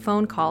number of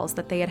phone calls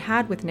that they had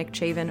had with Nick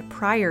Chavin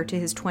prior to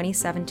his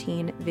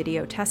 2017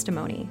 video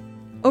testimony.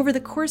 Over the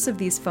course of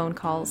these phone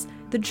calls,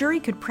 the jury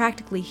could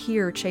practically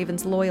hear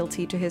Chavin's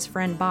loyalty to his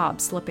friend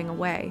Bob slipping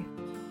away.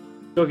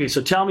 Okay,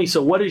 so tell me,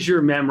 so what is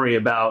your memory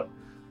about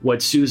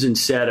what Susan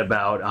said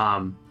about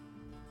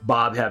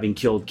Bob having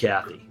killed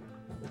Kathy?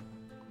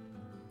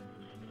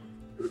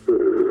 This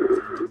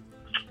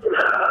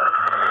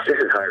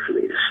is hard for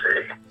me to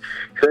say.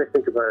 Can I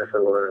think about it if I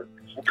want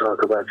to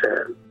talk about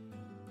that?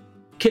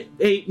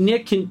 Hey,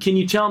 Nick, can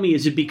you tell me,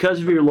 is it because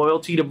of your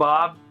loyalty to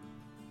Bob?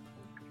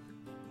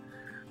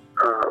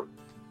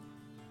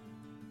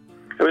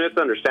 I mean, it's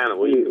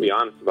understandable. You can be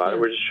honest about it.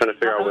 We're just trying to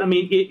figure out what... I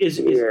mean, is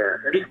it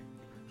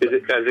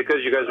because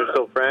you guys are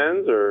still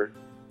friends, or...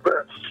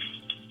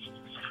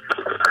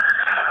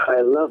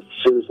 I love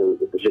Susan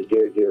because she's a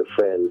dear, dear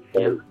friend.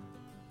 And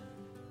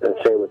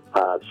same with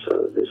Bob.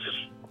 So this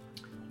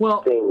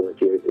thing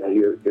with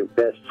your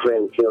best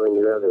friend killing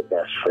your other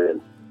best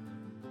friend.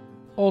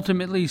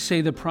 Ultimately,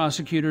 say the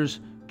prosecutors,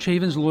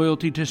 Chavin's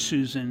loyalty to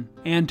Susan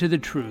and to the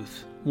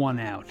truth won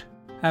out.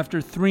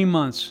 After 3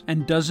 months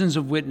and dozens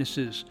of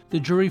witnesses, the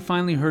jury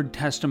finally heard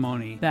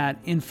testimony that,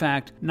 in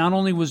fact, not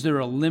only was there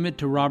a limit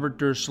to Robert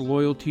Durst's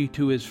loyalty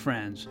to his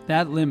friends,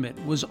 that limit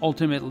was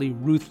ultimately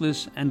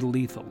ruthless and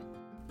lethal.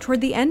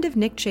 Toward the end of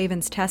Nick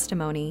Chavin's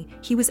testimony,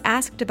 he was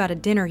asked about a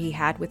dinner he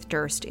had with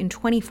Durst in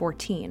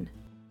 2014.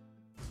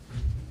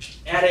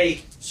 At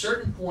a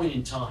certain point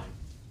in time,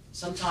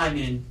 sometime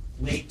in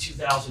late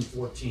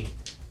 2014,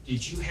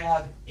 did you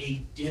have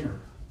a dinner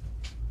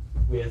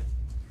with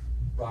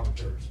Robert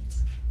Durst?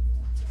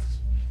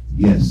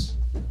 Yes.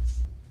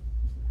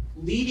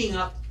 Leading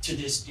up to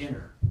this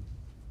dinner,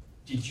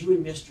 did you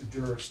and Mr.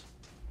 Durst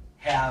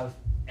have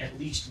at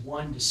least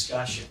one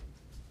discussion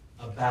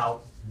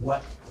about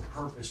what the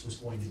purpose was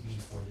going to be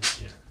for this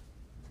dinner?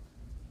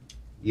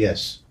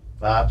 Yes.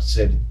 Bob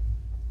said,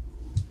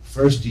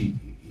 first he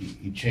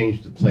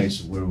changed the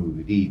place of where we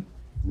would eat,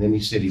 and then he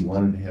said he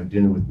wanted to have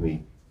dinner with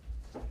me.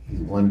 He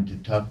wanted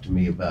to talk to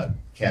me about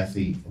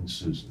Kathy and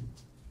Susan.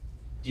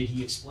 Did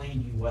he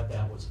explain to you what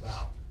that was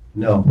about?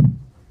 No.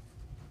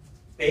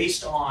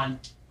 Based on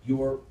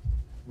your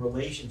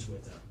relations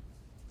with them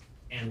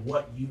and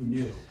what you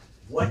knew,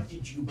 what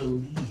did you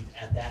believe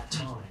at that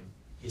time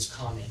his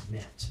comment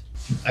meant?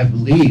 I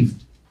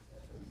believed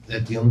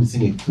that the only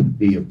thing it could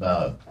be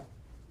about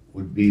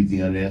would be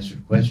the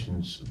unanswered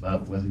questions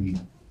about whether he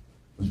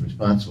was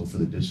responsible for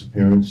the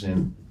disappearance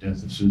and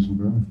death of Susan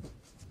Berman.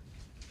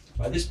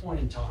 By this point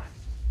in time,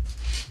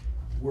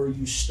 were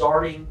you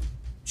starting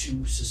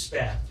to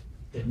suspect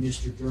that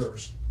Mr.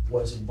 Durst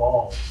was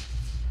involved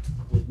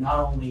with not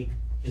only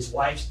his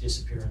wife's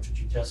disappearance, which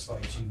you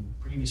testified to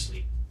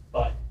previously,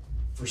 but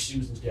for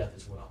Susan's death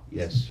as well?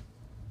 Yes.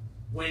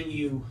 When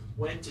you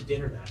went to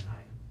dinner that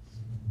night,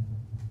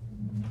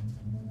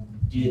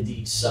 did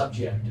the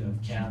subject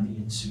of Kathy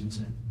and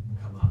Susan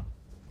come up?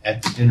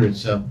 At the dinner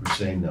itself, per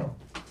se, no.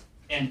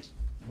 And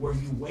were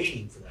you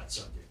waiting for that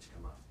subject to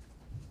come up?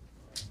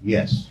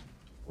 Yes.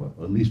 Well,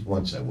 at least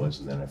once I was,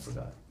 and then I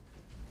forgot.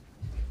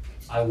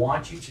 I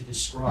want you to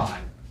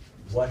describe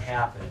what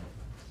happened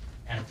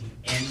at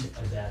the end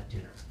of that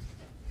dinner.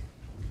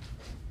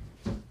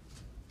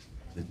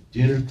 The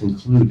dinner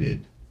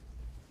concluded,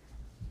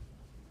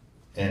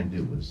 and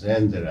it was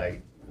then that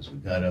as we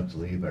got up to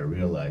leave, I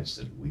realized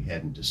that we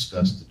hadn't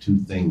discussed the two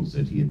things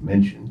that he had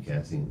mentioned,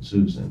 Kathy and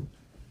Susan.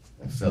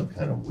 I felt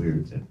kind of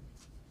weird that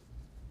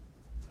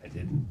I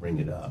didn't bring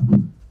it up.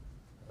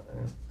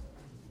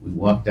 We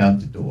walked out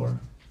the door.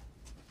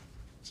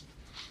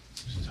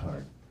 This is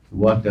hard. We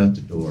walked out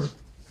the door,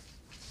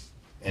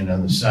 and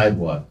on the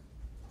sidewalk,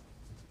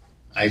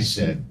 I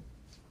said,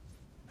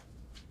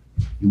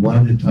 "You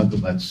wanted to talk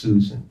about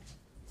Susan."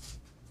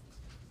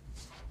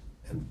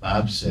 And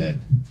Bob said,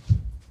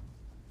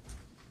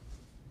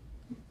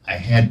 "I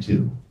had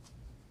to.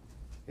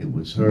 It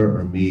was her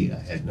or me. I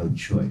had no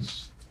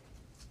choice."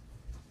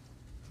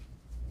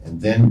 And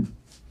then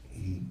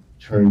he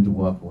turned to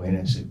walk away, and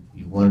I said,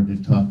 "You wanted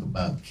to talk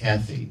about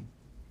Kathy?"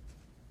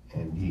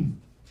 And he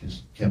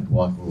just kept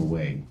walking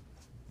away.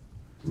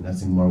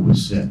 Nothing more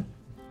was said.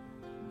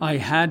 I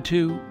had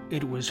to.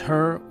 It was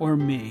her or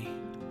me.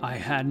 I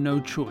had no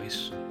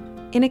choice.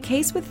 In a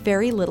case with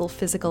very little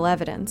physical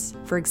evidence,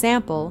 for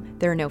example,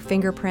 there are no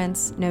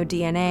fingerprints, no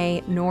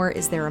DNA, nor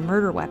is there a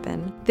murder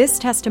weapon, this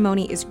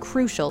testimony is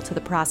crucial to the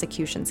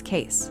prosecution's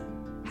case.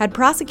 Had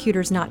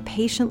prosecutors not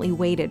patiently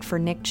waited for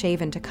Nick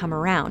Chavin to come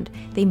around,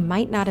 they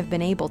might not have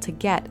been able to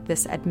get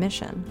this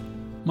admission.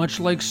 Much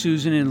like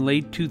Susan in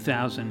late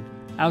 2000,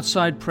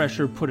 outside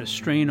pressure put a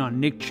strain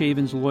on Nick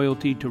Chavin's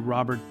loyalty to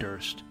Robert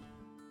Durst.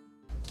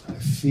 I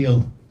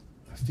feel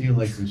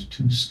like there's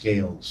two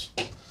scales.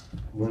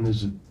 One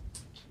is a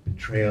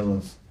betrayal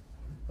of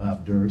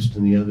Bob Durst,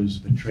 and the other is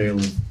a betrayal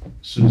of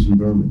Susan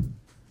Berman.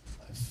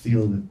 I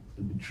feel that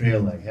the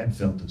betrayal I had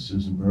felt of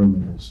Susan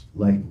Berman is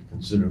lightened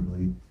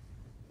considerably,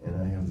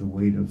 and I have the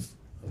weight of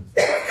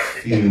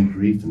feeling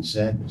grief and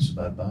sadness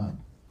about Bob.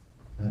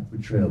 Not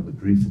betrayal, but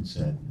grief and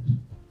sadness.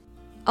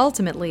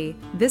 Ultimately,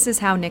 this is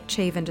how Nick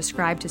Chavin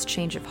described his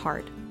change of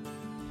heart.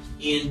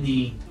 In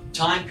the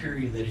time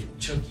period that it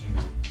took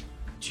you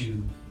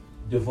to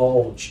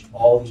divulge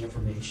all the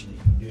information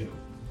that you knew,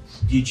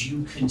 did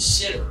you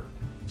consider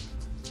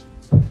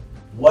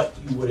what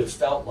you would have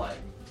felt like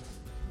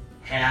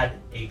had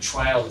a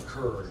trial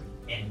occurred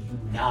and you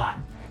not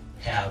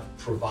have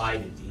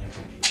provided the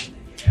information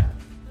that you had?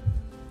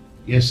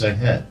 Yes, I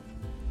had.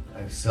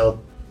 I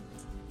felt,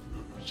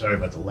 sorry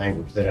about the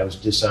language, that I was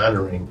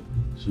dishonoring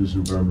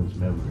Susan Berman's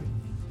memory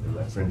and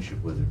my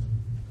friendship with her.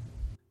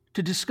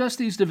 To discuss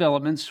these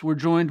developments, we're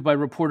joined by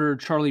reporter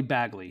Charlie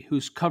Bagley,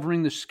 who's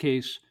covering this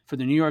case for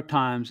the New York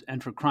Times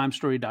and for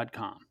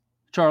crimestory.com.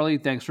 Charlie,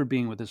 thanks for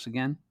being with us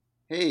again.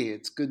 Hey,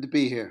 it's good to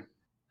be here.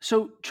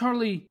 So,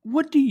 Charlie,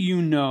 what do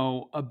you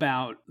know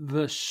about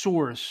the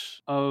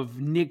source of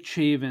Nick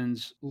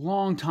Chavin's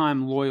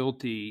longtime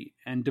loyalty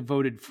and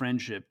devoted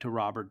friendship to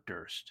Robert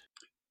Durst?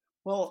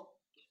 Well,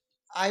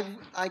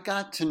 I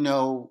got to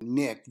know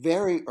Nick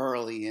very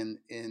early in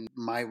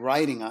my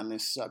writing on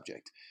this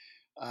subject.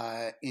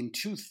 In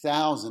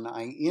 2000,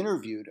 I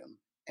interviewed him,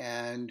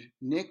 and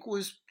Nick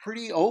was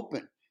pretty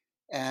open.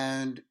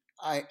 And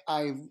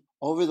I've,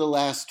 over the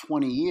last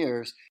 20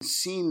 years,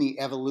 seen the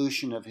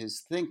evolution of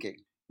his thinking.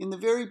 In the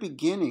very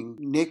beginning,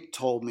 Nick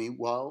told me,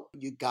 well,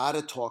 you got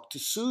to talk to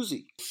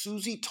Susie.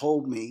 Susie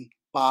told me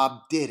Bob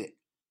did it.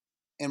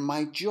 And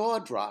my jaw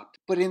dropped.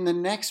 But in the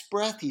next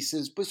breath, he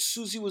says, but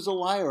Susie was a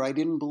liar. I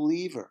didn't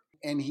believe her.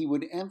 And he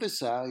would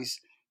emphasize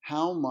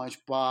how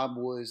much Bob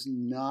was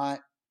not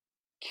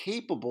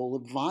capable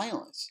of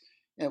violence.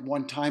 At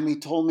one time, he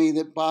told me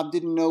that Bob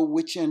didn't know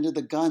which end of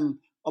the gun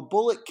a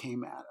bullet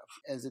came out of.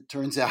 As it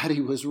turns out,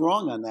 he was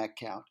wrong on that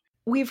count.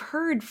 We've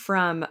heard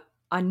from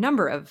a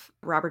number of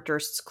Robert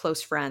Durst's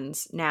close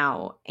friends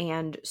now,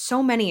 and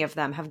so many of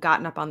them have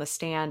gotten up on the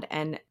stand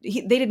and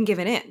they didn't give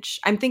an inch.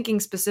 I'm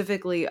thinking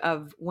specifically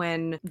of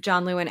when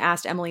John Lewin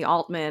asked Emily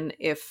Altman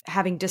if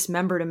having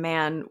dismembered a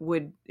man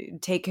would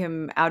take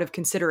him out of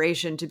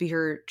consideration to be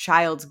her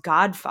child's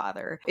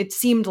godfather. It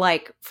seemed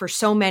like for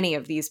so many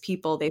of these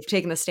people, they've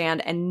taken the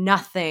stand and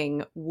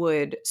nothing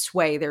would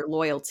sway their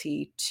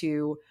loyalty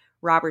to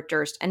Robert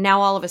Durst. And now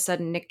all of a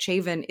sudden, Nick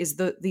Chavin is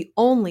the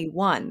only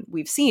one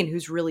we've seen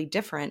who's really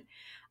different.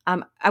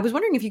 I was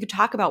wondering if you could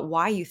talk about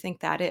why you think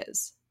that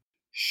is.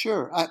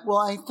 Sure.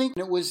 I think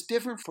it was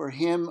different for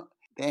him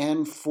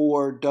than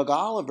for Doug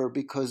Oliver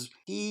because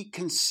he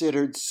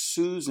considered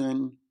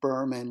Susan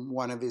Berman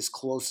one of his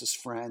closest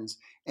friends,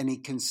 and he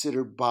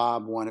considered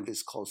Bob one of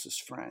his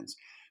closest friends.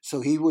 So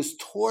he was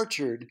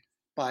tortured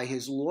by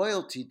his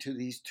loyalty to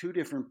these two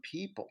different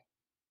people.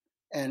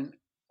 And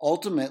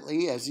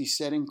ultimately, as he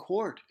said in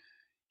court,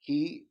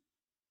 he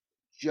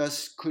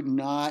just could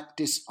not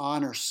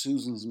dishonor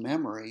Susan's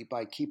memory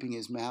by keeping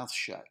his mouth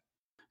shut.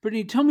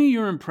 Brittany, tell me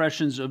your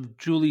impressions of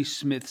Julie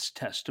Smith's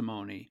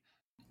testimony.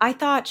 I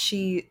thought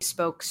she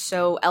spoke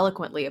so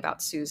eloquently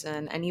about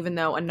Susan, and even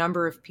though a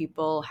number of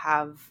people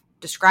have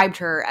described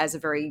her as a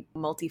very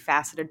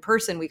multifaceted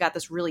person, we got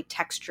this really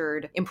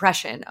textured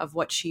impression of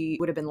what she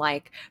would have been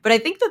like. But I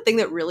think the thing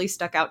that really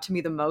stuck out to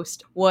me the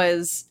most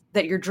was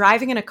that you're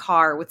driving in a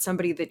car with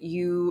somebody that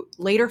you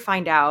later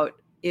find out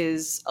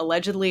is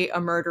allegedly a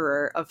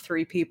murderer of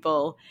 3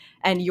 people,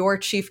 and your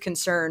chief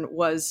concern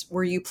was,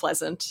 were you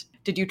pleasant?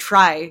 Did you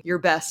try your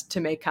best to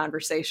make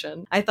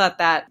conversation? I thought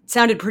that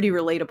sounded pretty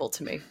relatable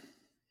to me.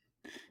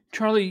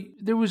 Charlie,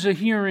 there was a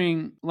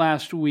hearing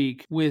last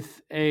week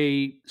with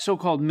a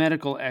so-called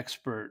medical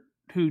expert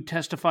who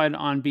testified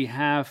on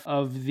behalf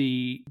of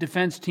the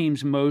defense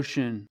team's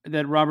motion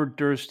that Robert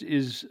Durst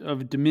is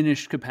of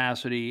diminished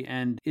capacity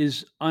and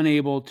is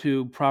unable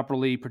to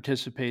properly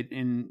participate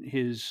in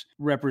his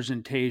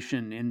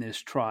representation in this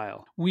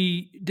trial.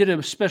 We did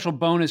a special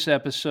bonus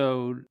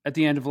episode at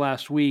the end of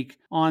last week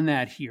on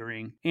that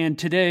hearing, and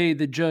today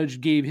the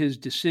judge gave his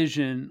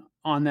decision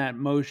on that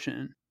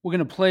motion. We're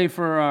going to play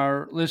for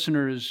our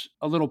listeners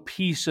a little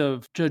piece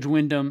of Judge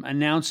Wyndham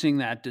announcing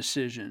that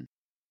decision.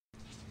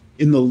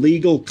 In the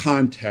legal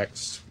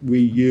context, we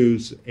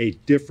use a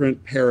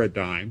different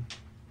paradigm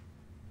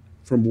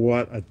from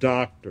what a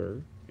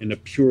doctor in a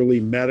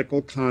purely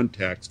medical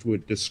context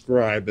would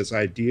describe as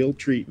ideal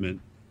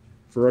treatment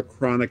for a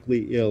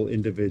chronically ill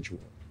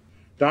individual.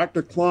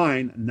 Dr.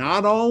 Klein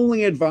not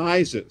only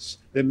advises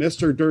that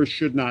Mr. Durst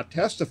should not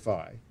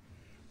testify,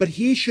 but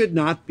he should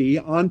not be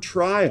on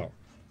trial.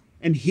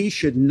 And he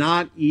should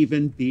not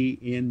even be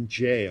in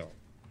jail.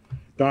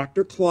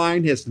 Dr.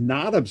 Klein has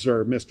not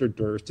observed Mr.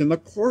 Durst in the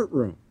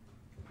courtroom.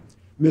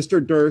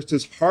 Mr. Durst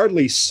is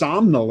hardly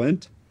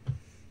somnolent.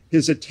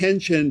 His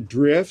attention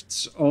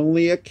drifts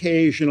only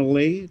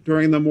occasionally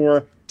during the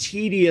more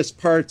tedious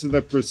parts of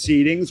the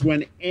proceedings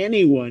when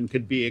anyone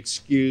could be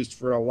excused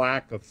for a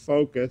lack of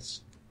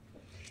focus.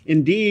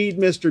 Indeed,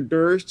 Mr.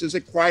 Durst is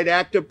a quite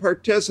active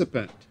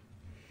participant.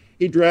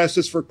 He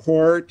dresses for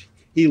court,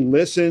 he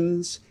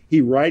listens, he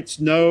writes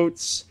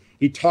notes,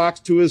 he talks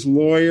to his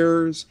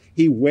lawyers,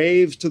 he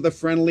waves to the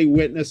friendly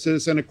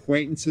witnesses and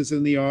acquaintances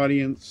in the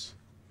audience.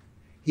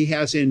 He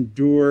has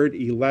endured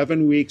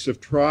 11 weeks of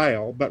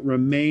trial, but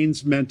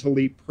remains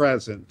mentally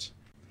present.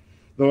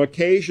 Though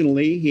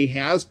occasionally he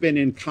has been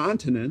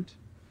incontinent,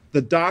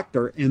 the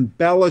doctor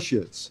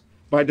embellishes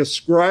by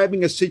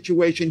describing a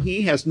situation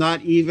he has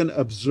not even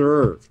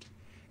observed,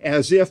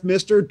 as if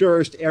Mr.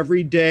 Durst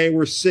every day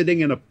were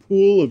sitting in a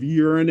pool of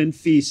urine and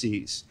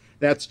feces.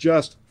 That's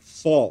just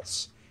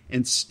false,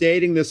 and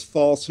stating this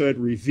falsehood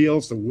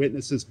reveals the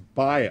witness's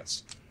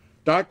bias.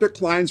 Dr.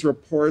 Klein's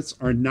reports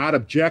are not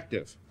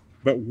objective,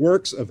 but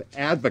works of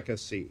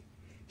advocacy.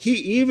 He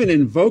even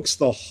invokes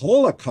the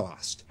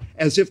Holocaust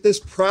as if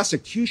this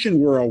prosecution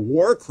were a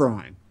war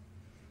crime.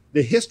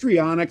 The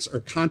histrionics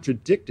are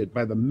contradicted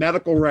by the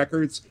medical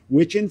records,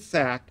 which in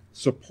fact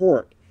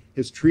support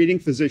his treating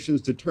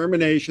physician's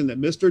determination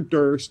that Mr.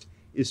 Durst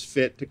is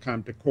fit to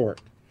come to court.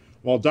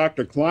 While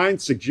Dr. Klein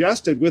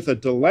suggested with a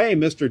delay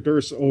Mr.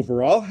 Durst's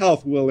overall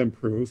health will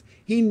improve,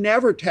 he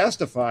never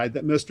testified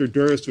that Mr.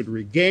 Durst would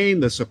regain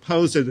the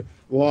supposed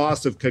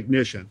loss of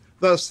cognition.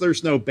 Thus,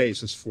 there's no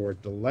basis for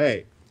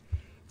delay.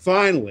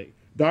 Finally,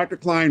 Dr.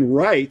 Klein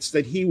writes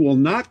that he will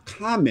not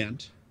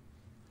comment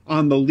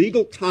on the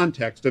legal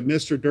context of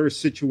Mr.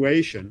 Durst's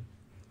situation,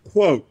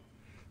 quote,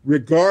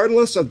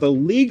 regardless of the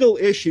legal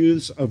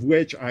issues of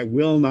which I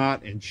will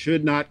not and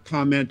should not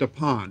comment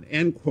upon,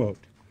 end quote.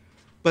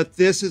 But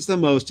this is the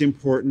most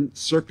important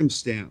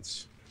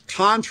circumstance.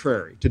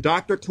 Contrary to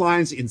Dr.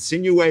 Klein's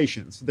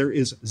insinuations, there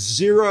is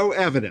zero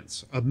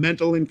evidence of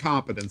mental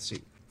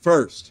incompetency.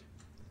 First,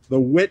 the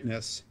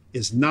witness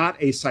is not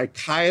a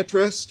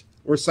psychiatrist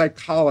or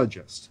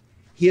psychologist.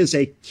 He is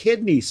a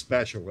kidney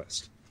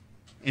specialist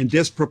and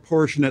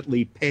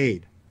disproportionately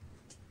paid.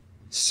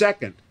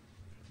 Second,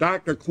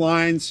 Dr.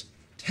 Klein's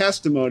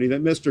testimony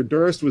that Mr.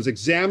 Durst was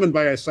examined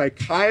by a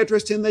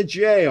psychiatrist in the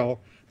jail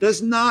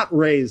does not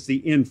raise the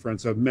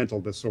inference of mental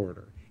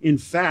disorder. In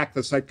fact,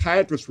 the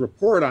psychiatrist's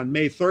report on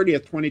May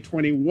 30th,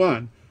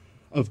 2021,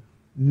 of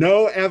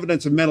no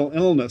evidence of mental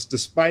illness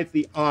despite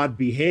the odd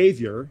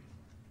behavior,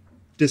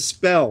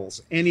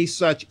 dispels any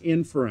such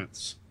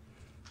inference.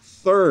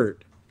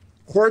 Third,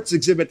 Court's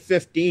Exhibit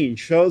 15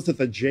 shows that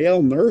the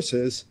jail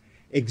nurses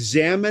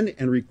examine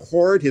and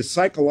record his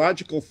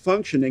psychological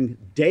functioning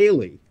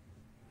daily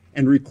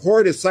and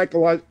record his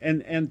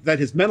and that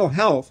his mental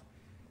health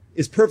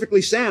is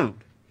perfectly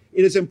sound.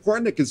 It is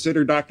important to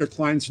consider Dr.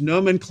 Klein's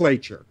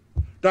nomenclature.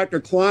 Dr.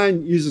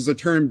 Klein uses the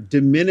term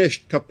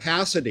diminished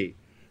capacity,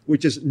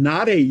 which is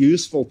not a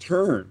useful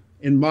term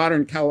in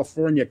modern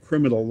California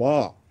criminal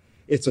law.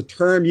 It's a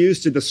term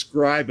used to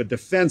describe a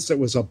defense that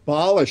was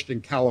abolished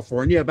in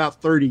California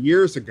about 30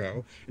 years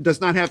ago and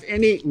does not have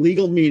any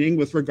legal meaning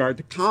with regard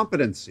to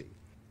competency.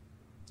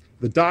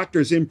 The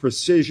doctor's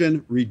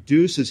imprecision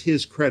reduces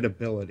his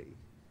credibility.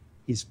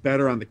 He's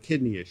better on the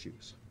kidney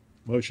issues.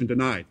 Motion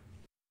denied.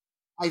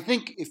 I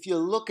think if you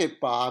look at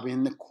Bob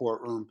in the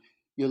courtroom,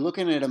 you're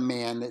looking at a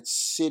man that's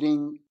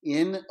sitting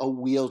in a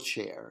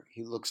wheelchair.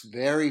 He looks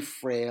very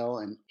frail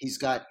and he's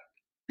got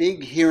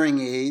big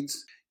hearing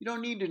aids. You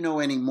don't need to know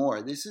any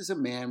more. This is a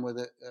man with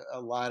a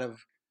lot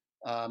of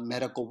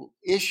medical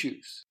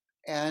issues.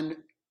 And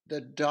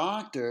the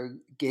doctor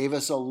gave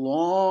us a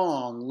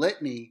long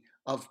litany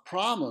of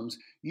problems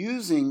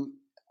using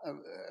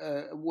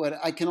what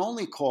I can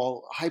only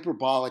call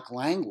hyperbolic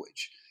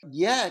language.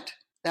 Yet,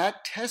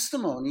 that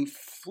testimony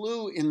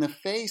flew in the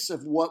face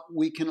of what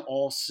we can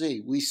all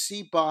see. We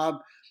see Bob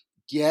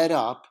get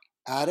up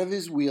out of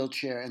his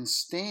wheelchair and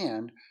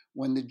stand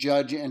when the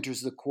judge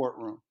enters the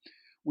courtroom.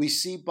 We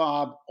see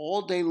Bob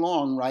all day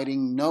long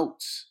writing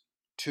notes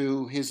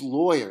to his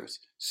lawyers,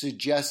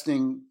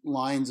 suggesting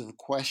lines of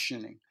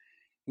questioning.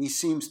 He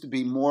seems to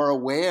be more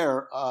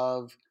aware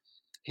of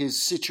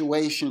his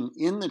situation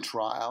in the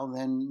trial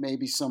than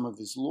maybe some of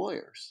his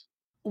lawyers.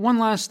 One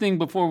last thing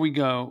before we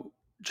go.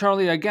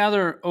 Charlie, I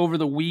gather over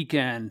the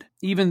weekend,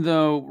 even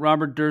though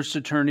Robert Durst's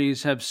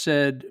attorneys have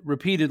said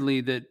repeatedly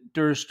that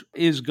Durst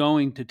is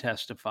going to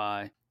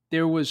testify,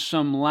 there was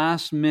some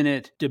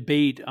last-minute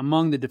debate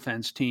among the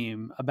defense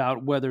team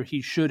about whether he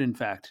should, in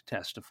fact,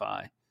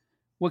 testify.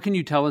 What can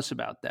you tell us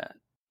about that?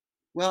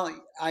 Well,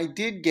 I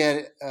did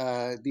get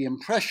the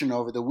impression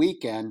over the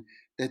weekend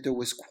that there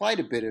was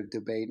quite a bit of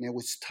debate, and it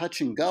was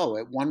touch and go.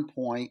 At one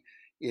point,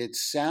 it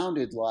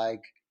sounded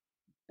like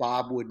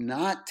Bob would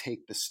not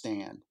take the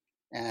stand,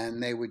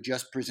 and they would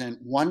just present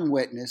one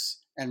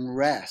witness and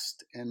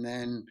rest. And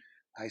then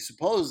I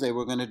suppose they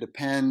were going to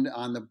depend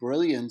on the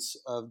brilliance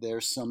of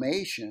their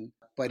summation.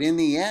 But in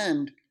the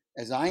end,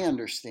 as I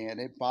understand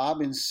it,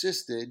 Bob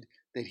insisted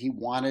that he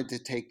wanted to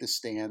take the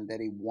stand, that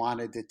he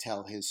wanted to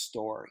tell his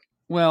story.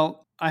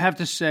 Well, I have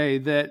to say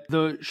that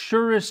the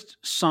surest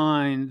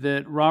sign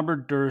that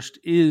Robert Durst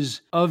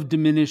is of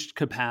diminished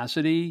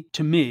capacity,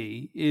 to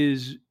me,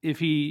 is if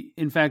he,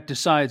 in fact,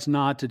 decides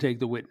not to take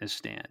the witness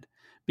stand.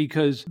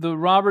 Because the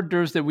Robert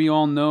Durst that we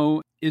all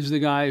know is the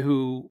guy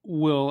who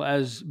will,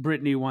 as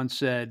Brittany once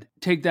said,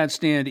 take that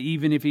stand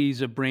even if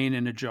he's a brain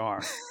in a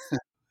jar.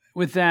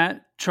 With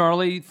that,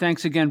 Charlie,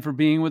 thanks again for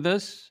being with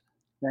us.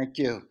 Thank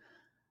you.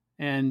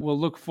 And we'll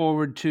look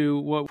forward to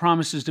what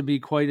promises to be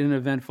quite an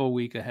eventful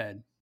week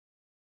ahead.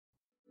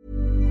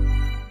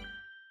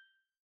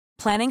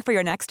 Planning for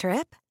your next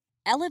trip?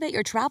 Elevate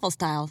your travel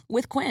style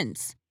with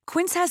Quince.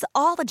 Quince has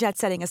all the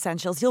jet-setting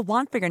essentials you'll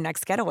want for your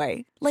next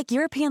getaway, like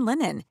European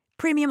linen,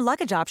 premium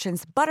luggage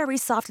options, buttery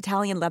soft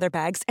Italian leather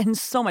bags, and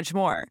so much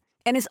more.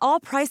 And is all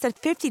priced at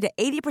 50 to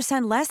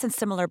 80% less than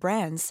similar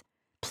brands.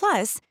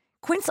 Plus,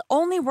 Quince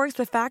only works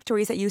with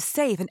factories that use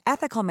safe and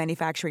ethical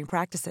manufacturing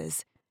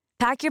practices.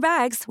 Pack your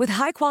bags with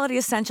high-quality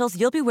essentials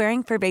you'll be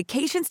wearing for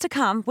vacations to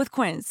come with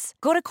Quince.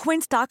 Go to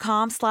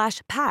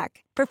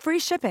quince.com/pack for free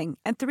shipping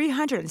and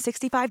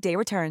 365-day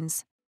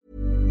returns.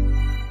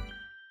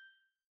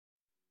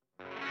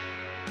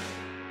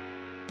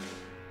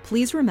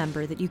 Please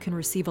remember that you can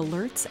receive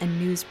alerts and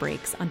news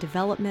breaks on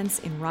developments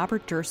in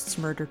Robert Durst's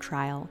murder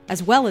trial,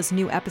 as well as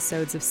new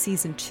episodes of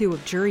Season 2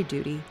 of Jury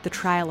Duty, The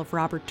Trial of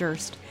Robert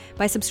Durst,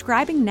 by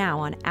subscribing now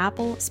on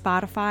Apple,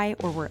 Spotify,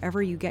 or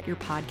wherever you get your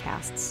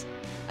podcasts.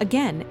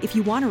 Again, if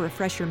you want to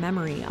refresh your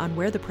memory on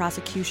where the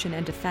prosecution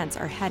and defense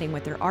are heading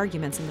with their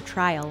arguments in the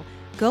trial,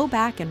 go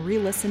back and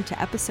re-listen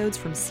to episodes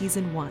from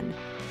Season 1.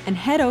 And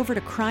head over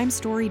to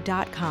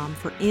crimestory.com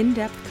for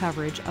in-depth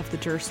coverage of the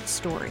Durst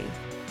story.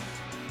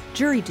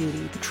 Jury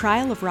Duty, The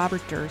Trial of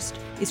Robert Durst,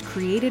 is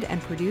created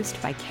and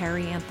produced by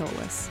Carrie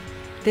Antholis.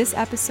 This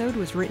episode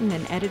was written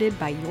and edited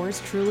by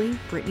yours truly,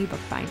 Brittany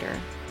Bookbinder.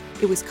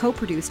 It was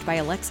co-produced by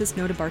Alexis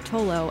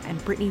Notarbartolo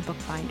and Brittany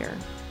Bookbinder.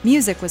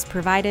 Music was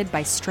provided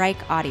by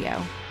Strike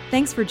Audio.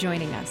 Thanks for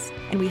joining us,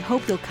 and we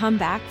hope you'll come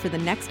back for the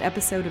next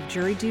episode of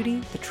Jury Duty,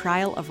 The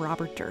Trial of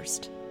Robert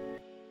Durst.